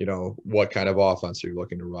 you know, what kind of offense are you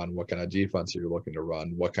looking to run? What kind of defense are you looking to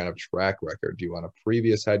run? What kind of track record? Do you want a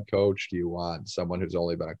previous head coach? Do you want someone who's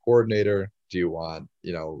only been a coordinator? Do you want,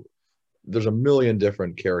 you know, there's a million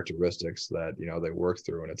different characteristics that, you know, they work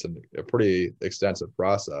through, and it's a pretty extensive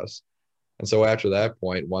process. And so after that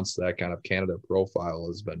point, once that kind of candidate profile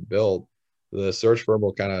has been built, the search firm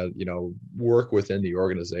will kind of, you know, work within the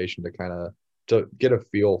organization to kind of to get a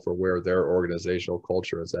feel for where their organizational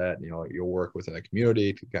culture is at. You know, you'll work within a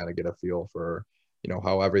community to kind of get a feel for, you know,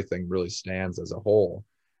 how everything really stands as a whole.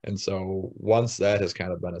 And so once that has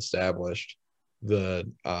kind of been established, you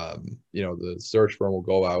know, the search firm will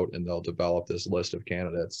go out and they'll develop this list of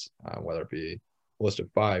candidates, whether it be a list of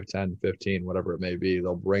 5, 10, 15, whatever it may be.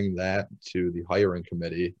 They'll bring that to the hiring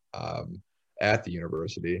committee at the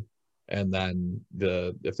university. And then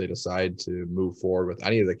if they decide to move forward with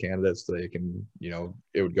any of the candidates, they can, you know,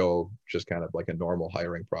 it would go just kind of like a normal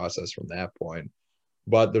hiring process from that point.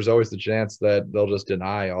 But there's always the chance that they'll just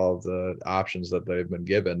deny all of the options that they've been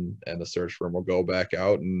given, and the search firm will go back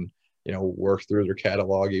out and, you know, work through their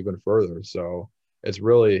catalog even further. So it's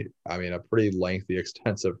really, I mean, a pretty lengthy,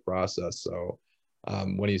 extensive process. So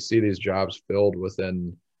when you see these jobs filled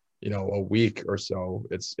within, you know, a week or so,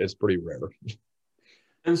 it's pretty rare.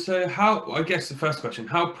 And so, I guess the first question,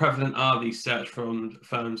 how prevalent are these search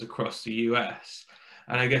firms across the US?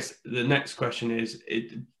 And I guess the next question is,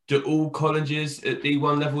 do all colleges at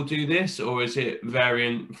D1 level do this, or is it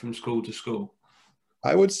varying from school to school?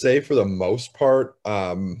 I would say for the most part,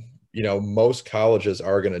 you know, most colleges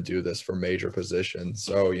are going to do this for major positions.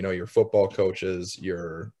 So, you know, your football coaches,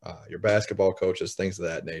 your basketball coaches, things of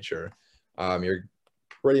that nature. You're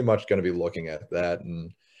pretty much going to be looking at that.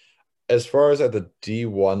 And as far as at the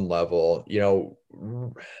D1 level, you know,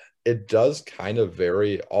 it does kind of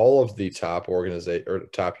vary. All of the top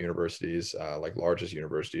top universities, like largest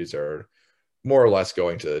universities, are more or less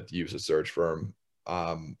going to use a search firm.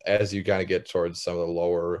 As you kind of get towards some of the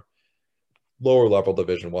lower level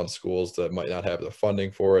Division I schools that might not have the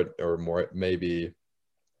funding for it, or more maybe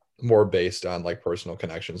more based on like personal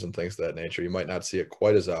connections and things of that nature. You might not see it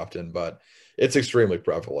quite as often, but it's extremely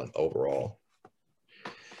prevalent overall.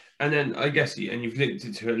 And then I guess, and you've linked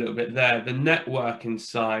it to a little bit there, the networking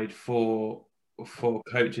side for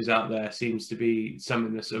coaches out there seems to be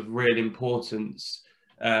something that's of real importance.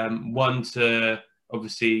 One, to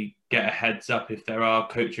obviously get a heads up if there are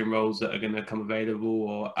coaching roles that are going to come available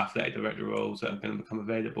or athletic director roles that are going to become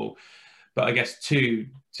available. But I guess two,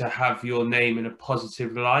 to have your name in a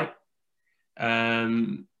positive light.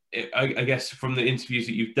 I guess from the interviews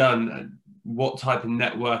that you've done, what type of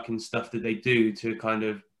networking stuff did they do to kind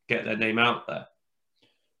of get their name out there?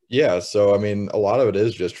 Yeah, so I mean, a lot of it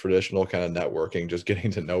is just traditional kind of networking, just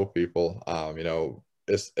getting to know people.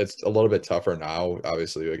 It's a little bit tougher now,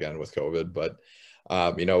 obviously, again with COVID, but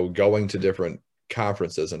going to different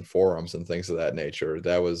conferences and forums and things of that nature,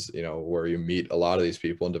 that was, where you meet a lot of these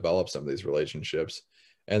people and develop some of these relationships.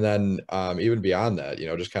 And then even beyond that,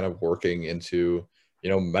 just kind of working into,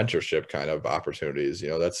 mentorship kind of opportunities.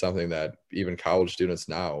 That's something that even college students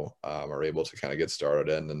now are able to kind of get started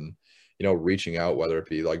in, and reaching out, whether it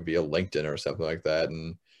be like via LinkedIn or something like that,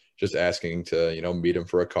 and just asking to, meet them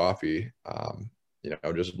for a coffee,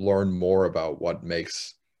 just learn more about what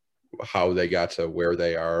makes, how they got to where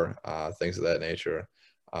they are, things of that nature.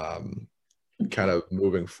 Kind of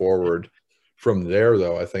moving forward from there,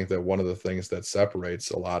 though, I think that one of the things that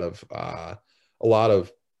separates a lot of,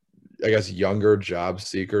 I guess, younger job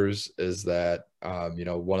seekers is that,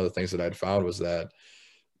 one of the things that I'd found was that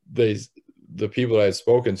they, the people that I had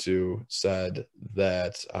spoken to said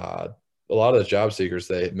that a lot of the job seekers,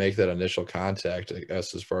 they make that initial contact, I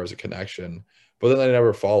guess, as far as a connection, but then they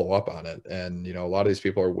never follow up on it. And, a lot of these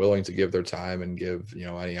people are willing to give their time and give,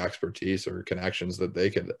 any expertise or connections that they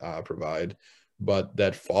could provide, but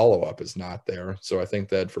that follow up is not there. So I think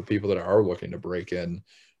that for people that are looking to break in,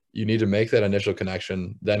 you need to make that initial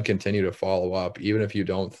connection, then continue to follow up, even if you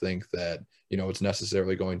don't think that, it's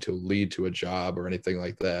necessarily going to lead to a job or anything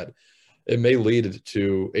like that. It may lead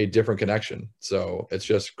to a different connection. So it's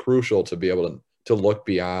just crucial to be able to look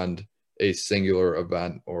beyond a singular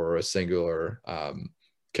event or a singular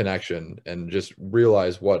connection, and just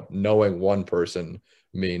realize what knowing one person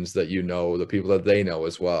means, that the people that they know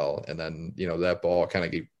as well. And then, that ball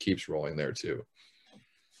kind of keeps rolling there too.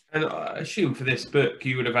 And I assume for this book,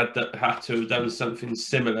 you would have had to have done something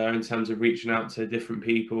similar in terms of reaching out to different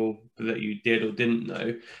people that you did or didn't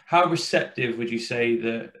know. How receptive would you say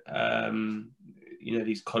that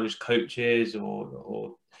these college coaches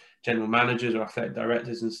or general managers or athletic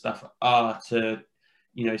directors and stuff are to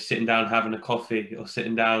sitting down having a coffee, or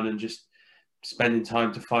sitting down and just spending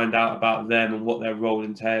time to find out about them and what their role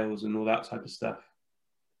entails and all that type of stuff?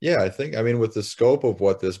 Yeah, I mean, with the scope of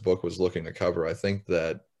what this book was looking to cover, I think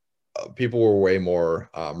that people were way more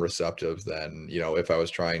receptive than, if I was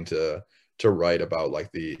trying to write about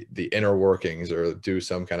like the inner workings or do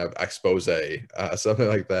some kind of expose, something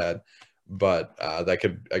like that. But that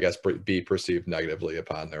could, I guess, be perceived negatively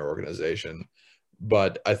upon their organization.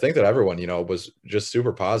 But I think that everyone, was just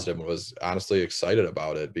super positive and was honestly excited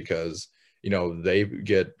about it, because, they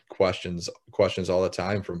get questions all the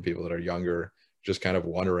time from people that are younger, just kind of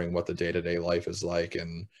wondering what the day-to-day life is like.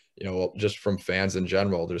 And, just from fans in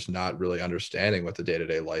general, there's not really understanding what the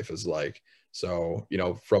day-to-day life is like. So,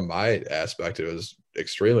 from my aspect, it was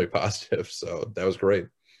extremely positive. So that was great.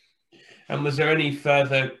 And was there any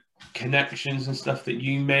further connections and stuff that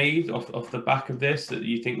you made off the back of this that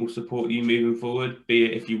you think will support you moving forward, be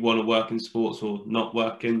it if you want to work in sports or not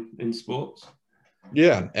work in sports?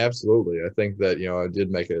 Yeah, absolutely. I think that, I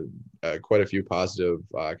did make quite a few positive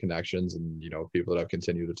connections, and, people that I've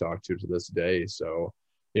continued to talk to this day. So,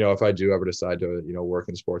 if I do ever decide to, work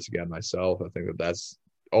in sports again myself, I think that that's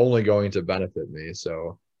only going to benefit me.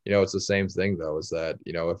 So, it's the same thing though, is that,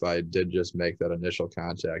 if I did just make that initial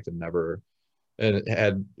contact and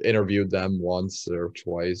had interviewed them once or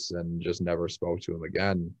twice and just never spoke to them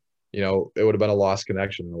again, it would have been a lost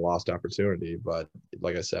connection and a lost opportunity. But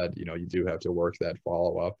like I said, you do have to work that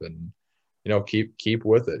follow up and, keep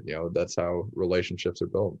with it. That's how relationships are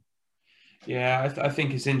built. Yeah, I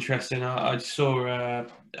think it's interesting. I saw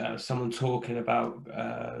someone talking about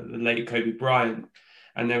the late Kobe Bryant,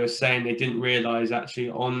 and they were saying they didn't realize actually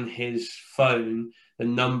on his phone the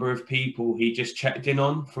number of people he just checked in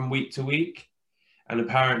on from week to week. And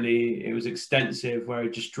apparently it was extensive, where he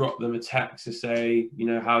just dropped them a text to say,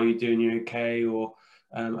 how are you doing? You okay? Or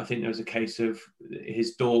I think there was a case of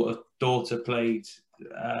his daughter played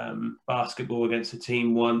basketball against a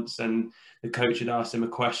team once, and the coach had asked him a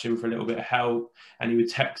question for a little bit of help, and he would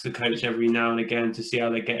text the coach every now and again to see how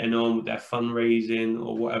they're getting on with their fundraising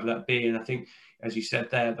or whatever that be. And I think, as you said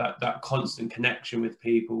there, that constant connection with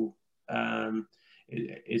people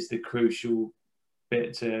is the crucial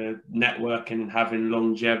bit to networking and having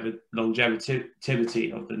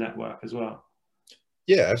longevity of the network as well.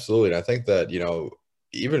 Yeah, absolutely. And I think that,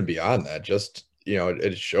 even beyond that, just,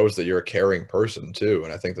 it shows that you're a caring person too.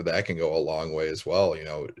 And I think that that can go a long way as well.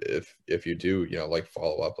 If you do, like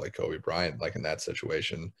follow up like Kobe Bryant, like in that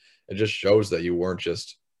situation, it just shows that you weren't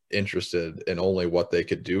just interested in only what they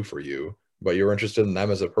could do for you, but you're interested in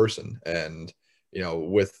them as a person. And,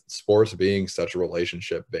 with sports being such a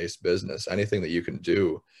relationship based business, anything that you can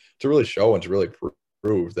do to really show and to really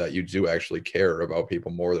prove that you do actually care about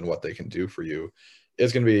people more than what they can do for you,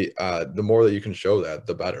 it's going to be the more that you can show that,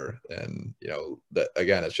 the better. And that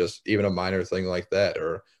again, it's just even a minor thing like that,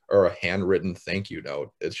 or a handwritten thank you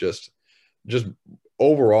note. It's just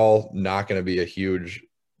overall not going to be a huge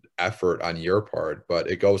effort on your part,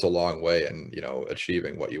 but it goes a long way in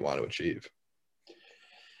achieving what you want to achieve.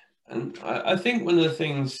 And I think one of the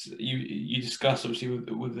things you discussed, obviously,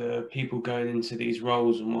 with the people going into these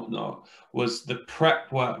roles and whatnot, was the prep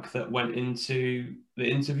work that went into the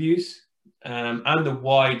interviews, and the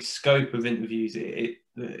wide scope of interviews.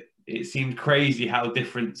 It seemed crazy how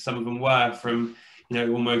different some of them were, from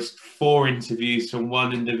almost 4 interviews from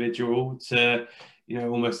one individual to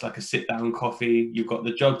almost like a sit-down coffee, you've got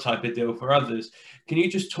the job type of deal for others. Can you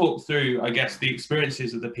just talk through, I guess, the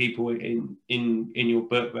experiences of the people in your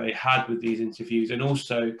book that they had with these interviews, and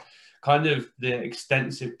also kind of the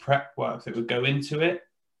extensive prep work that would go into it?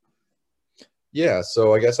 Yeah,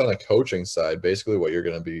 so I guess on the coaching side, basically what you're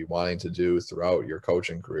going to be wanting to do throughout your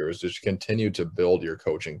coaching career is just continue to build your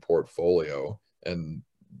coaching portfolio, and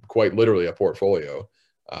quite literally a portfolio.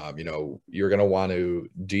 You're going to want to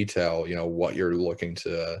detail, what you're looking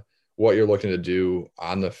to do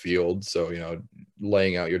on the field. So,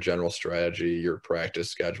 laying out your general strategy, your practice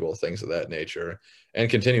schedule, things of that nature, and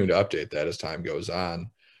continuing to update that as time goes on.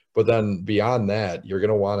 But then beyond that, you're going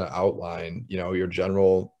to want to outline, your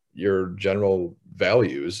general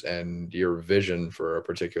values and your vision for a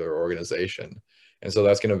particular organization. And so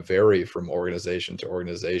that's going to vary from organization to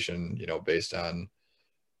organization, based on,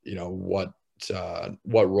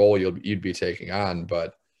 what role you'd be taking on,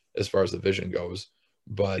 but as far as the vision goes.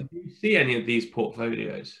 But did you see any of these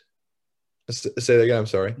portfolios? Say that again, I'm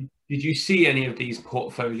sorry. Did you see any of these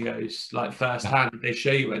portfolios like firsthand? Did they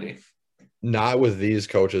show you any? Not with these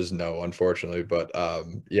coaches, no, unfortunately. But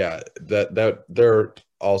yeah, that they're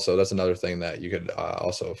also, that's another thing that you could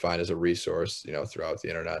also find as a resource, throughout the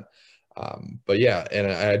internet. But yeah, and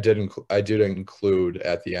I did include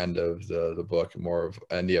at the end of the book more of,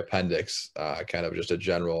 in the appendix, kind of just a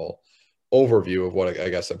general overview of what I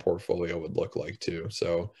guess a portfolio would look like too.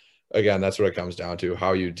 So again, that's what it comes down to: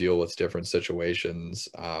 how you deal with different situations.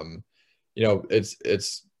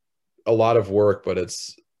 It's a lot of work, but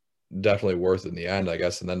it's definitely worth it in the end, I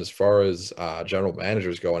guess. And then as far as general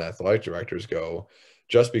managers go and athletic directors go,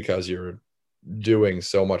 just because you're doing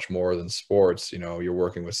so much more than sports, you're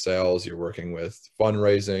working with sales, you're working with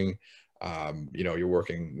fundraising, you're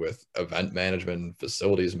working with event management,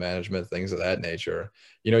 facilities management, things of that nature.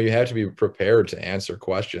 You have to be prepared to answer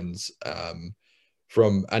questions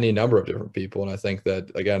from any number of different people. And I think that,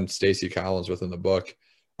 again, Stacy Collins within the book,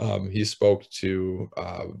 he spoke to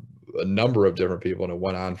a number of different people, and it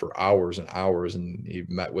went on for hours and hours, and he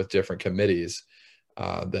met with different committees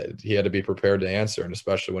that he had to be prepared to answer. And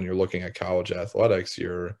especially when you're looking at college athletics,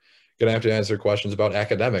 you're going to have to answer questions about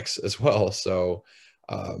academics as well. So,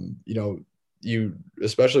 you,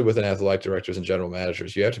 especially within athletic directors and general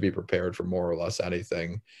managers, you have to be prepared for more or less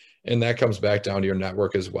anything. And that comes back down to your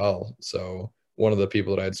network as well. So one of the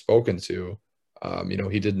people that I had spoken to,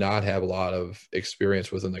 he did not have a lot of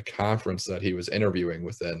experience within the conference that he was interviewing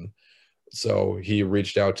within. So he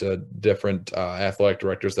reached out to different athletic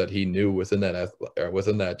directors that he knew within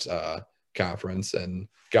that conference, and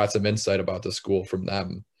got some insight about the school from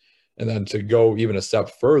them. And then to go even a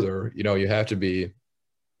step further, you have to be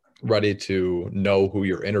ready to know who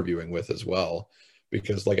you're interviewing with as well.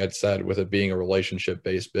 Because like I said, with it being a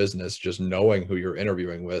relationship-based business, just knowing who you're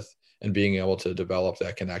interviewing with and being able to develop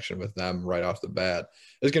that connection with them right off the bat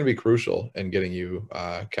is going to be crucial in getting you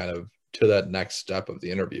kind of to that next step of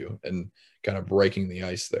the interview and kind of breaking the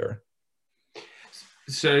ice there.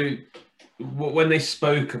 So when they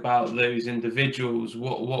spoke about those individuals,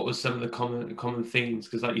 what was some of the common themes?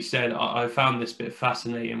 Because like you said, I found this bit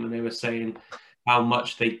fascinating when they were saying how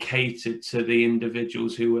much they catered to the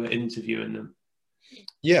individuals who were interviewing them.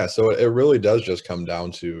 Yeah, so it really does just come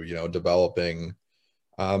down to, developing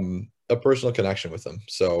a personal connection with them.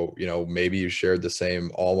 So, maybe you shared the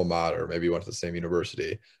same alma mater, maybe you went to the same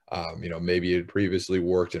university, maybe you previously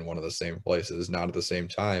worked in one of the same places, not at the same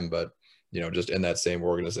time, but, just in that same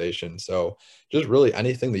organization. So just really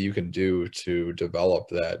anything that you can do to develop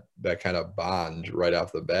that kind of bond right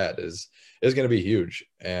off the bat is going to be huge.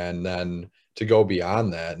 And then to go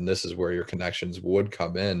beyond that, and this is where your connections would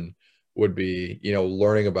come in, would be,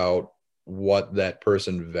 learning about what that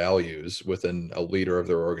person values within a leader of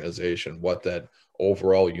their organization, what that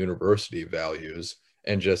overall university values,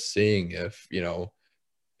 and just seeing if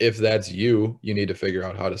that's you, you need to figure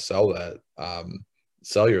out how to sell that,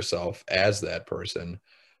 sell yourself as that person.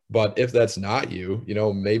 But if that's not you,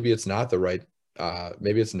 maybe it's not the right,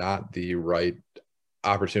 maybe it's not the right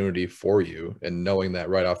opportunity for you. And knowing that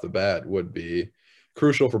right off the bat would be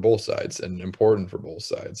crucial for both sides and important for both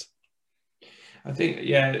sides. I think,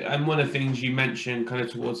 yeah, and one of the things you mentioned kind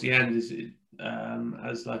of towards the end is,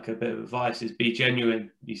 as like a bit of advice, is be genuine.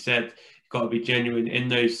 You said you've got to be genuine in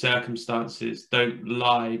those circumstances. Don't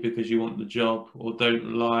lie because you want the job, or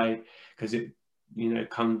don't lie because it,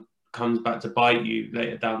 comes back to bite you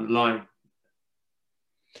later down the line.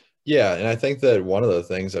 Yeah, and I think that one of the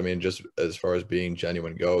things, I mean, just as far as being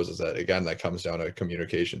genuine goes, is that again, that comes down to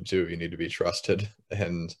communication too. You need to be trusted,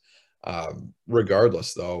 and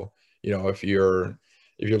regardless, though, if you're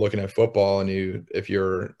looking at football and if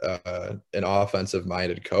you're an offensive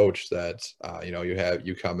minded coach that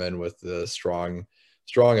you come in with the strong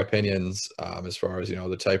opinions as far as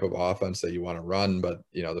the type of offense that you want to run, but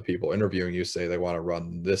the people interviewing you say they want to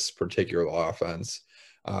run this particular offense.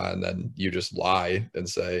 And then you just lie and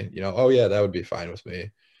say, oh yeah, that would be fine with me.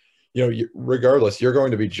 Regardless, you're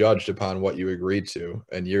going to be judged upon what you agreed to,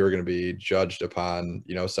 and you're going to be judged upon,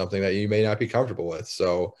 something that you may not be comfortable with.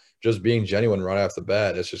 So just being genuine right off the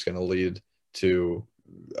bat, it's just going to lead to,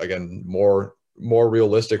 again, more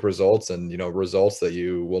realistic results, and, results that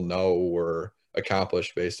you will know were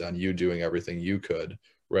accomplished based on you doing everything you could,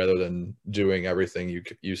 rather than doing everything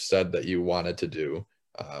you said that you wanted to do,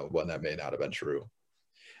 when that may not have been true.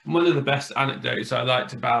 One of the best anecdotes I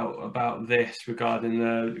liked about this regarding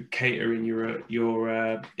the catering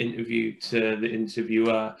your interview to the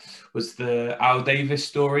interviewer was the Al Davis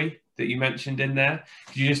story that you mentioned in there.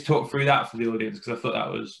 Could you just talk through that for the audience, because I thought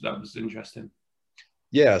that was interesting.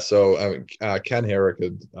 Yeah, so Ken Herrick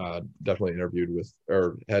had definitely interviewed with,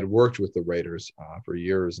 or had worked with the Raiders for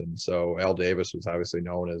years, and so Al Davis was obviously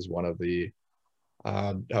known as one of the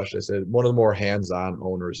how should I say, one of the more hands-on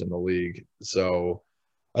owners in the league. So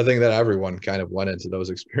I think that everyone kind of went into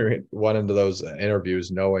those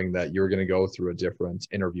interviews knowing that you're going to go through a different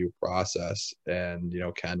interview process, and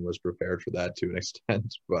Ken was prepared for that to an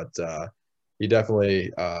extent, but he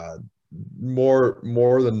definitely more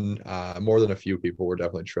than a few people were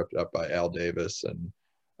definitely tripped up by Al Davis, and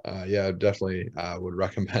yeah, definitely would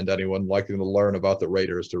recommend anyone liking to learn about the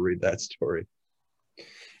Raiders to read that story.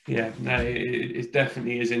 Yeah, no, it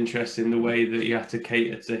definitely is interesting the way that you have to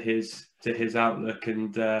cater to his outlook,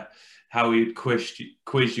 and how he'd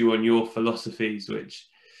quiz you on your philosophies, which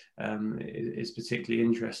is particularly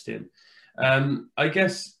interesting. I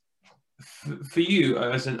guess for you,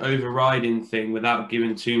 as an overriding thing, without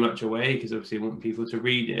giving too much away, because obviously I want people to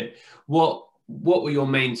read it, what were your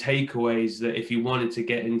main takeaways that if you wanted to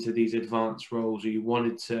get into these advanced roles, or you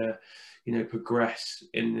wanted to progress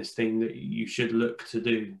in this thing, that you should look to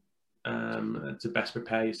do to best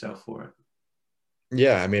prepare yourself for it?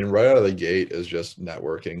 Yeah, I mean, right out of the gate is just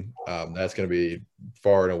networking. That's going to be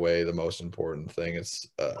far and away the most important thing. It's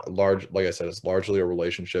like I said, it's largely a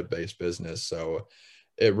relationship-based business. So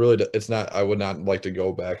it's not, I would not like to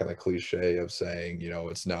go back on the cliche of saying,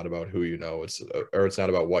 it's not about who it's not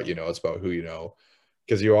about what it's about who you know.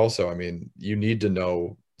 Because I mean, you need to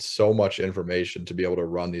know so much information to be able to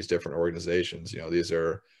run these different organizations. These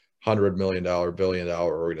are $100 million,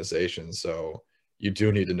 billion-dollar organizations. So you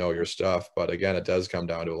do need to know your stuff. But again, it does come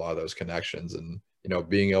down to a lot of those connections, and,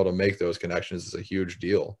 being able to make those connections is a huge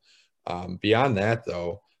deal. Beyond that,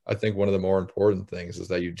 though, I think one of the more important things is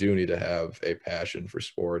that you do need to have a passion for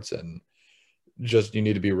sports, and just, you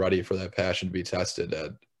need to be ready for that passion to be tested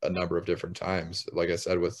at a number of different times. Like I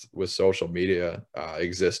said, with social media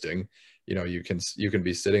existing, you can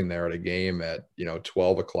be sitting there at a game at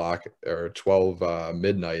 12 o'clock or 12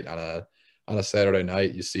 midnight on a Saturday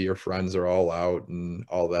night. You see your friends are all out and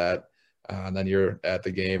all that, and then you're at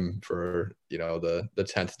the game for the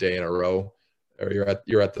 10th day in a row, or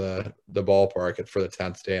you're at the ballpark for the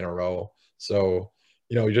 10th day in a row. So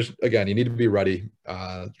you just, again, you need to be ready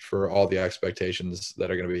for all the expectations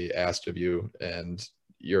that are going to be asked of you, and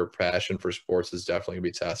your passion for sports is definitely going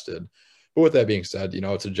to be tested. But with that being said,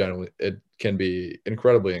 it can be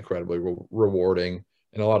incredibly rewarding,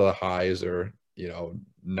 and a lot of the highs are,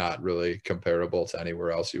 not really comparable to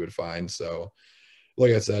anywhere else you would find. So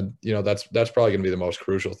like I said, that's probably going to be the most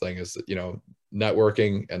crucial thing is,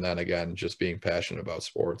 networking, and then again, just being passionate about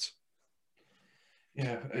sports.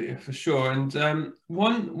 Yeah, for sure. And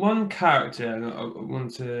one character, and I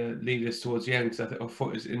want to leave this towards the end because I thought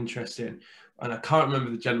it was interesting, and I can't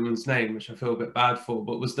remember the gentleman's name, which I feel a bit bad for,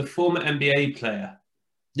 but was the former NBA player.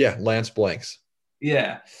 Yeah, Lance Blanks.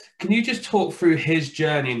 Yeah. Can you just talk through his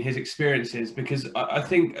journey and his experiences? Because I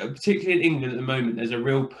think, particularly in England at the moment, there's a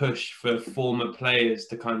real push for former players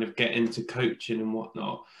to kind of get into coaching and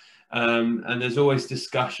whatnot. And there's always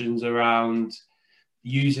discussions around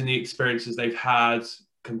using the experiences they've had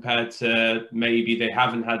compared to maybe they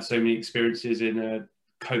haven't had so many experiences in a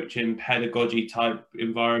coaching pedagogy type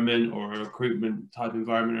environment or a recruitment type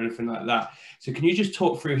environment or anything like that. So can you just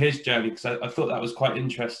talk through his journey? Because I thought that was quite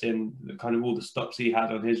interesting, kind of all the stops he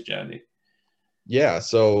had on his journey. Yeah,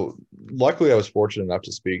 so luckily I was fortunate enough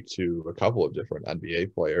to speak to a couple of different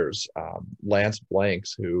NBA players. Lance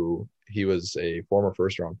Blanks, who he was a former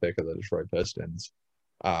first round pick of the Detroit Pistons.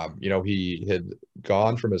 He had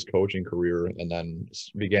gone from his coaching career and then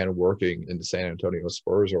began working in the San Antonio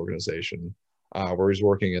Spurs organization, where he's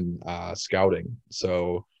working in scouting.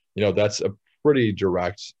 So, that's a pretty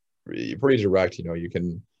direct, you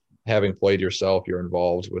can, having played yourself, you're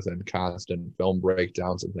involved within constant film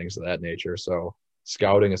breakdowns and things of that nature. So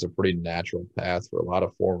scouting is a pretty natural path for a lot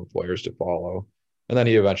of former players to follow. And then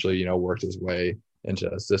he eventually, worked his way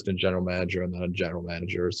into assistant general manager and then a general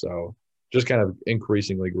manager. So just kind of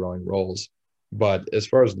increasingly growing roles. But as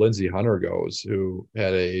far as Lindsey Hunter goes, who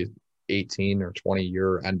had a 18 or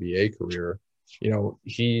 20-year NBA career,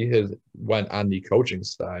 he has went on the coaching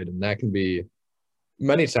side, and that can be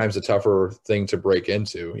many times a tougher thing to break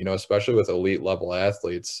into, especially with elite level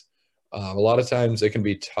athletes. A lot of times it can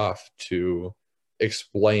be tough to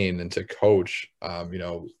explain and to coach,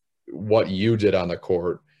 what you did on the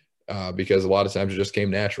court, because a lot of times it just came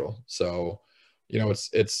natural. So,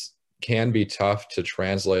 it's can be tough to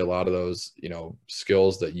translate a lot of those,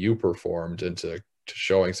 skills that you performed into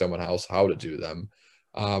showing someone else how to do them.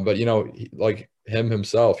 But like him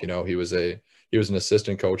himself, he was an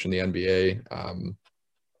assistant coach in the NBA.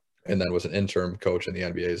 And then was an interim coach in the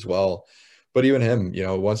NBA as well. But even him,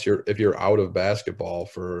 if you're out of basketball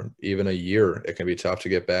for even a year, it can be tough to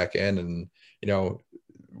get back in. And,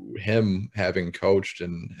 him having coached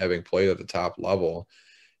and having played at the top level,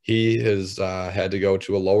 he has had to go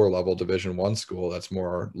to a lower level Division I school that's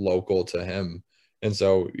more local to him. And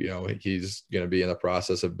so, he's going to be in the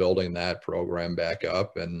process of building that program back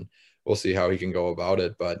up, and we'll see how he can go about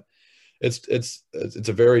it. But it's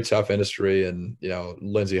a very tough industry, and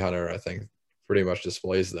Lindsey Hunter, I think, pretty much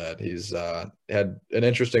displays that. He's had an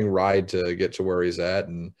interesting ride to get to where he's at,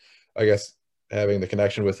 and I guess having the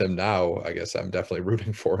connection with him now, I guess I'm definitely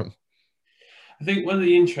rooting for him. I think one of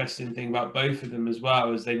the interesting thing about both of them as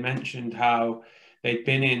well is they mentioned how they'd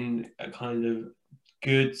been in a kind of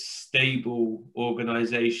good, stable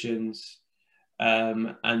organizations,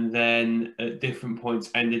 and then at different points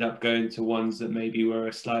ended up going to ones that maybe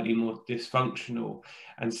were slightly more dysfunctional,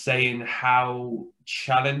 and saying how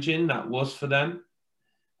challenging that was for them.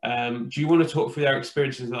 Do you want to talk through their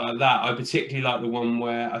experiences like that? I particularly like the one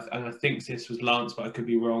where, and I think this was Lance, but I could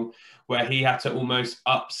be wrong, where he had to almost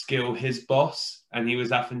upskill his boss, and he was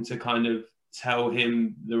having to kind of tell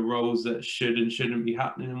him the roles that should and shouldn't be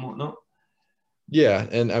happening and whatnot. Yeah,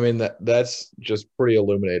 and I mean that's just pretty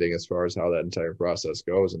illuminating as far as how that entire process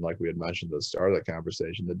goes. And like we had mentioned at the start of the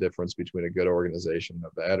conversation, the difference between a good organization and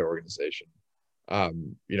a bad organization.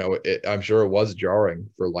 I'm sure it was jarring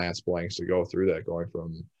for Lance Blanks to go through that, going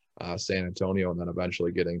from San Antonio and then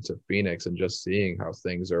eventually getting to Phoenix, and just seeing how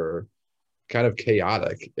things are kind of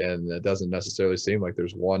chaotic, and it doesn't necessarily seem like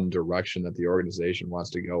there's one direction that the organization wants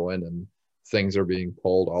to go in, and things are being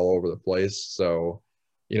pulled all over the place. So,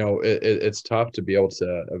 it's tough to be able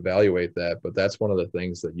to evaluate that, but that's one of the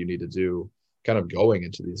things that you need to do kind of going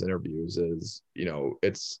into these interviews is,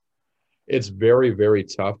 it's very, very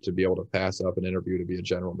tough to be able to pass up an interview to be a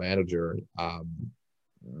general manager.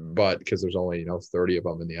 But because there's only, 30 of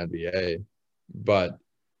them in the NBA. But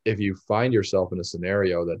if you find yourself in a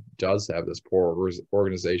scenario that does have this poor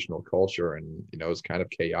organizational culture and, is kind of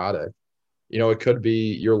chaotic, it could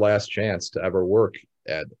be your last chance to ever work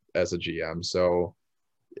as a GM. So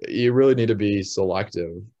you really need to be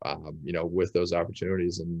selective, with those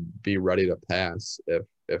opportunities, and be ready to pass if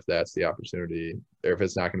if that's the opportunity, or if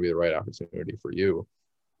it's not going to be the right opportunity for you.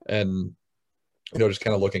 And, just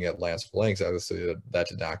kind of looking at Lance Blanks, obviously that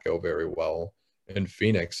did not go very well in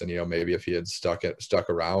Phoenix. And, maybe if he had stuck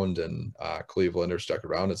around in Cleveland or stuck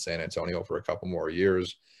around in San Antonio for a couple more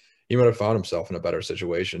years, he might have found himself in a better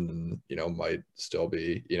situation and, might still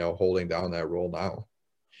be, holding down that role now.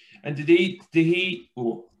 And did he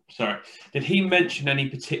mention any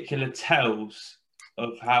particular tells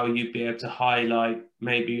of how you'd be able to highlight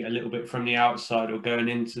maybe a little bit from the outside or going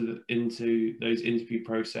into those interview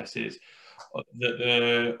processes that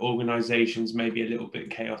the organizations may be a little bit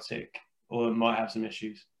chaotic or might have some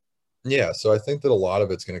issues? Yeah, so I think that a lot of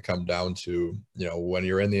it's going to come down to, when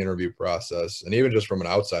you're in the interview process, and even just from an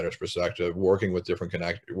outsider's perspective, working with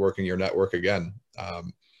working your network again,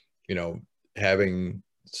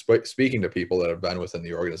 speaking to people that have been within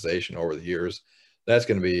the organization over the years, that's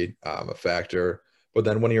going to be a factor. But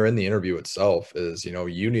then when you're in the interview itself is,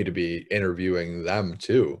 you need to be interviewing them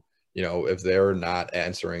too. If they're not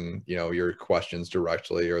answering, your questions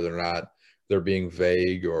directly, or they're being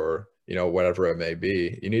vague, or, whatever it may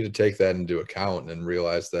be, you need to take that into account and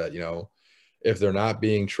realize that, if they're not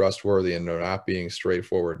being trustworthy and they're not being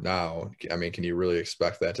straightforward now, I mean, can you really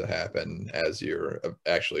expect that to happen as you're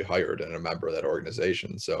actually hired and a member of that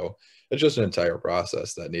organization? So it's just an entire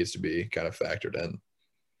process that needs to be kind of factored in.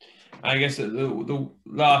 I guess the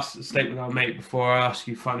last statement I'll make before I ask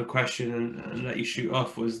you final question and let you shoot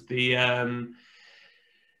off was the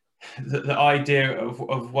idea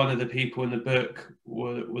of one of the people in the book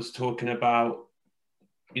was talking about,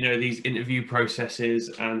 these interview processes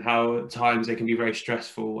and how at times they can be very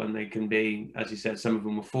stressful, and they can be, as you said, some of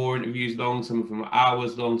them were 4 interviews long, some of them were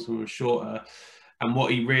hours long, some were shorter. And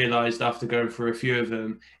what he realized after going through a few of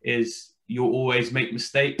them is you'll always make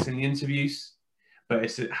mistakes in the interviews, but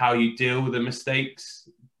it's how you deal with the mistakes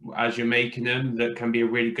as you're making them that can be a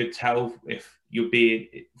really good tell. If you're being,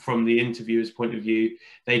 from the interviewer's point of view,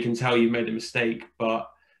 they can tell you made a mistake, but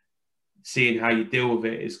seeing how you deal with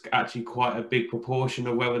it is actually quite a big proportion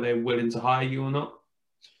of whether they're willing to hire you or not.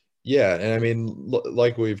 Yeah, and I mean,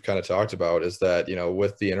 like we've kind of talked about, is that,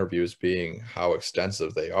 with the interviews being how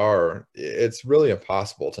extensive they are, it's really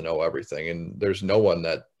impossible to know everything, and there's no one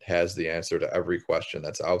that has the answer to every question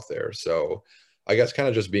that's out there. So I guess kind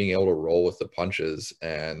of just being able to roll with the punches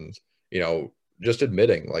and, just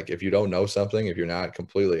admitting, like, if you don't know something, if you're not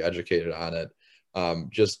completely educated on it,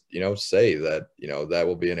 just, say that, that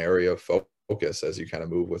will be an area of focus as you kind of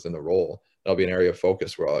move within the role. That'll be an area of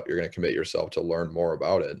focus where you're going to commit yourself to learn more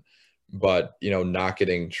about it. But, not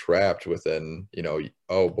getting trapped within,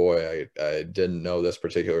 oh boy, I didn't know this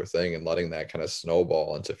particular thing, and letting that kind of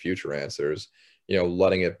snowball into future answers,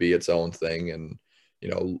 letting it be its own thing, and,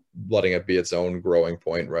 letting it be its own growing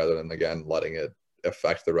point rather than, again, letting it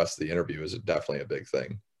affect the rest of the interview is definitely a big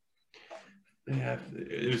thing. Yeah,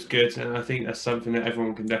 it was good, and I think that's something that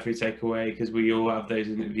everyone can definitely take away, because we all have those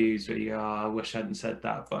interviews where you go, I wish I hadn't said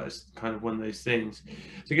that, but it's kind of one of those things.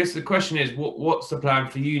 So I guess the question is, what's the plan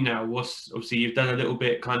for you now? Obviously you've done a little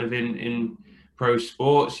bit kind of in pro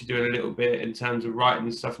sports, you're doing a little bit in terms of writing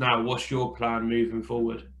and stuff now. What's your plan moving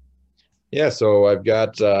forward? Yeah, so I've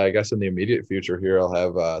got, I guess in the immediate future here, I'll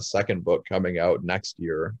have a second book coming out next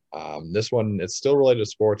year. This one, it's still related to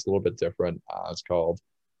sports, a little bit different. It's called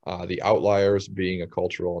The Outliers: Being a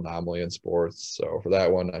Cultural Anomaly in Sports. So for that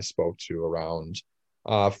one, I spoke to around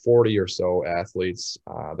 40 or so athletes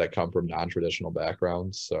that come from non-traditional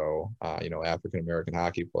backgrounds. So, African-American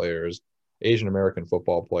hockey players, Asian-American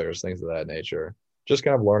football players, things of that nature. Just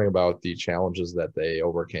kind of learning about the challenges that they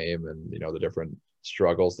overcame and, the different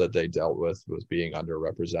struggles that they dealt with being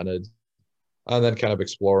underrepresented, and then kind of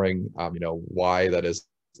exploring, why that is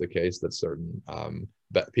the case, that certain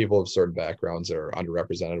people of certain backgrounds are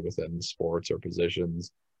underrepresented within sports or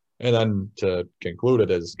positions. And then to conclude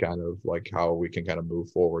it is kind of like how we can kind of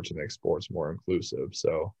move forward to make sports more inclusive.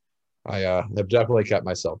 So I have definitely kept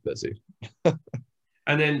myself busy.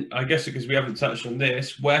 And then I guess because we haven't touched on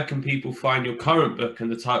this, where can people find your current book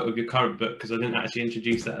and the title of your current book? Because I didn't actually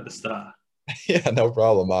introduce that at the start. Yeah, no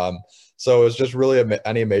problem. So it's just really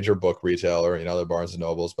any major book retailer, the Barnes and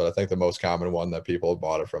Nobles, but I think the most common one that people have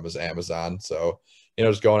bought it from is Amazon. So,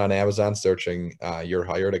 just going on Amazon, searching You're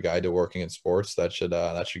Hired: A Guide to Working in Sports, that should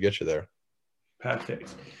get you there.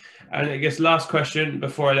 Perfect. And I guess last question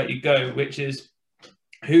before I let you go, which is,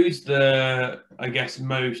 who's the, I guess,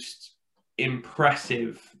 most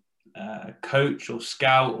impressive coach or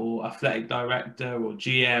scout or athletic director or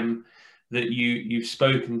GM that you've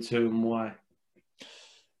spoken to, and why?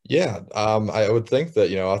 Yeah, I would think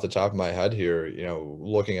that, off the top of my head here,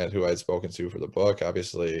 looking at who I'd spoken to for the book,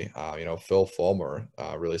 obviously, Phil Fulmer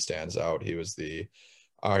really stands out. He was the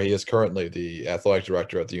He is currently the athletic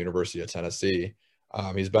director at the University of Tennessee.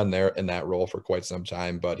 He's been there in that role for quite some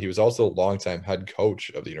time, but he was also a longtime head coach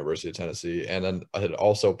of the University of Tennessee, and then had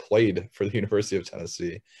also played for the University of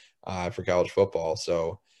Tennessee for college football.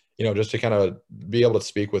 So, just to kind of be able to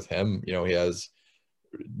speak with him, he has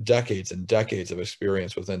decades and decades of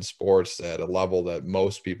experience within sports at a level that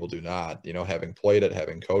most people do not, having played it,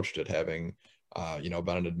 having coached it, having,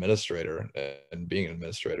 been an administrator and being an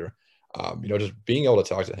administrator. Just being able to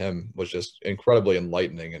talk to him was just incredibly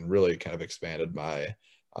enlightening and really kind of expanded my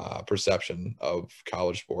perception of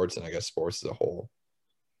college sports and I guess sports as a whole.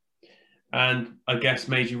 And I guess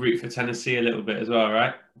made you root for Tennessee a little bit as well,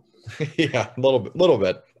 right? Yeah, a little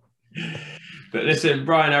bit. But listen,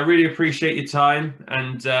 Brian, I really appreciate your time,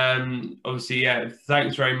 and obviously,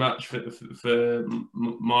 thanks very much for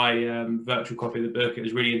my virtual copy of the book. It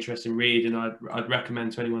was a really interesting read, and I'd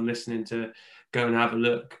recommend to anyone listening to go and have a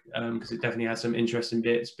look, because it definitely has some interesting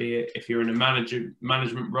bits, be it if you're in a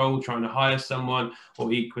management role trying to hire someone,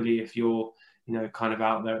 or equally if you're kind of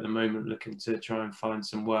out there at the moment looking to try and find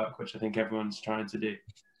some work, which I think everyone's trying to do.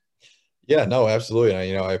 Yeah, no, absolutely.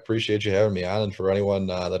 And, I appreciate you having me on. And for anyone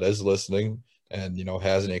that is listening and,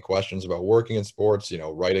 has any questions about working in sports,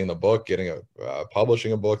 writing the book,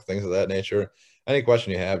 publishing a book, things of that nature, any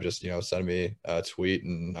question you have, just, send me a tweet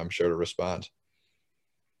and I'm sure to respond.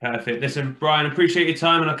 Perfect. Listen, Brian, appreciate your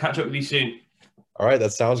time, and I'll catch up with you soon. All right.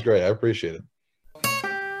 That sounds great. I appreciate it.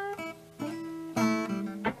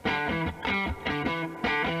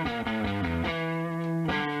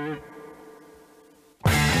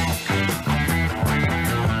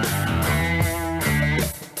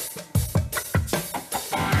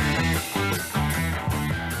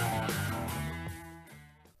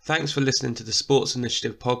 Thanks for listening to the Sports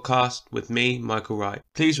Initiative podcast with me, Michael Wright.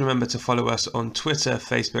 Please remember to follow us on Twitter,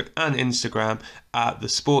 Facebook, and Instagram at the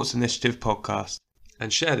Sports Initiative Podcast,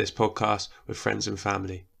 and share this podcast with friends and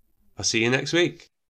family. I'll see you next week.